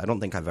once. I don't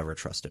think I've ever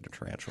trusted a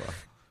tarantula.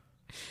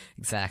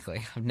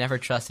 Exactly. I've never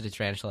trusted a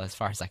tarantula as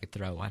far as I could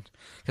throw one,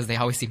 because they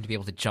always seem to be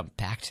able to jump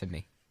back to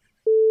me.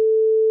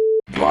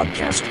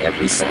 Broadcast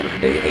every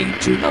Saturday, 8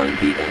 to 9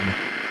 p.m.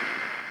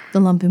 The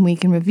Lumpen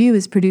Week in Review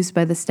is produced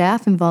by the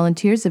staff and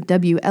volunteers of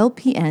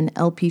WLPN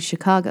LP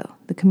Chicago,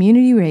 the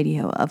community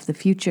radio of the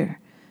future.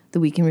 The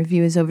Week in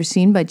Review is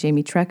overseen by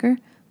Jamie Trecker,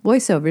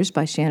 voiceovers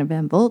by Shanna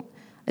Van Bolt,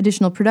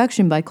 additional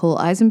production by Cole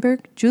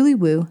Eisenberg, Julie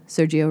Wu,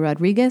 Sergio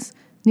Rodriguez,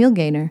 Neil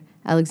Gaynor,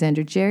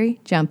 Alexander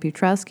Jerry, John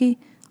Piotrowski,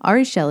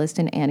 Ari Shellist,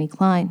 and Annie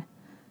Klein.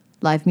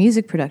 Live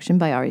music production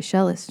by Ari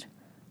Shellist.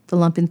 The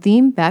Lumpen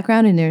theme,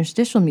 background, and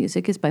interstitial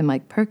music is by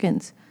Mike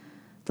Perkins.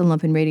 The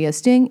Lumpen Radio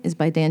Sting is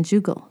by Dan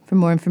Jugel. For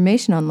more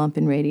information on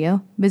Lumpen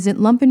Radio, visit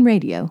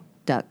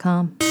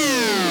lumpenradio.com.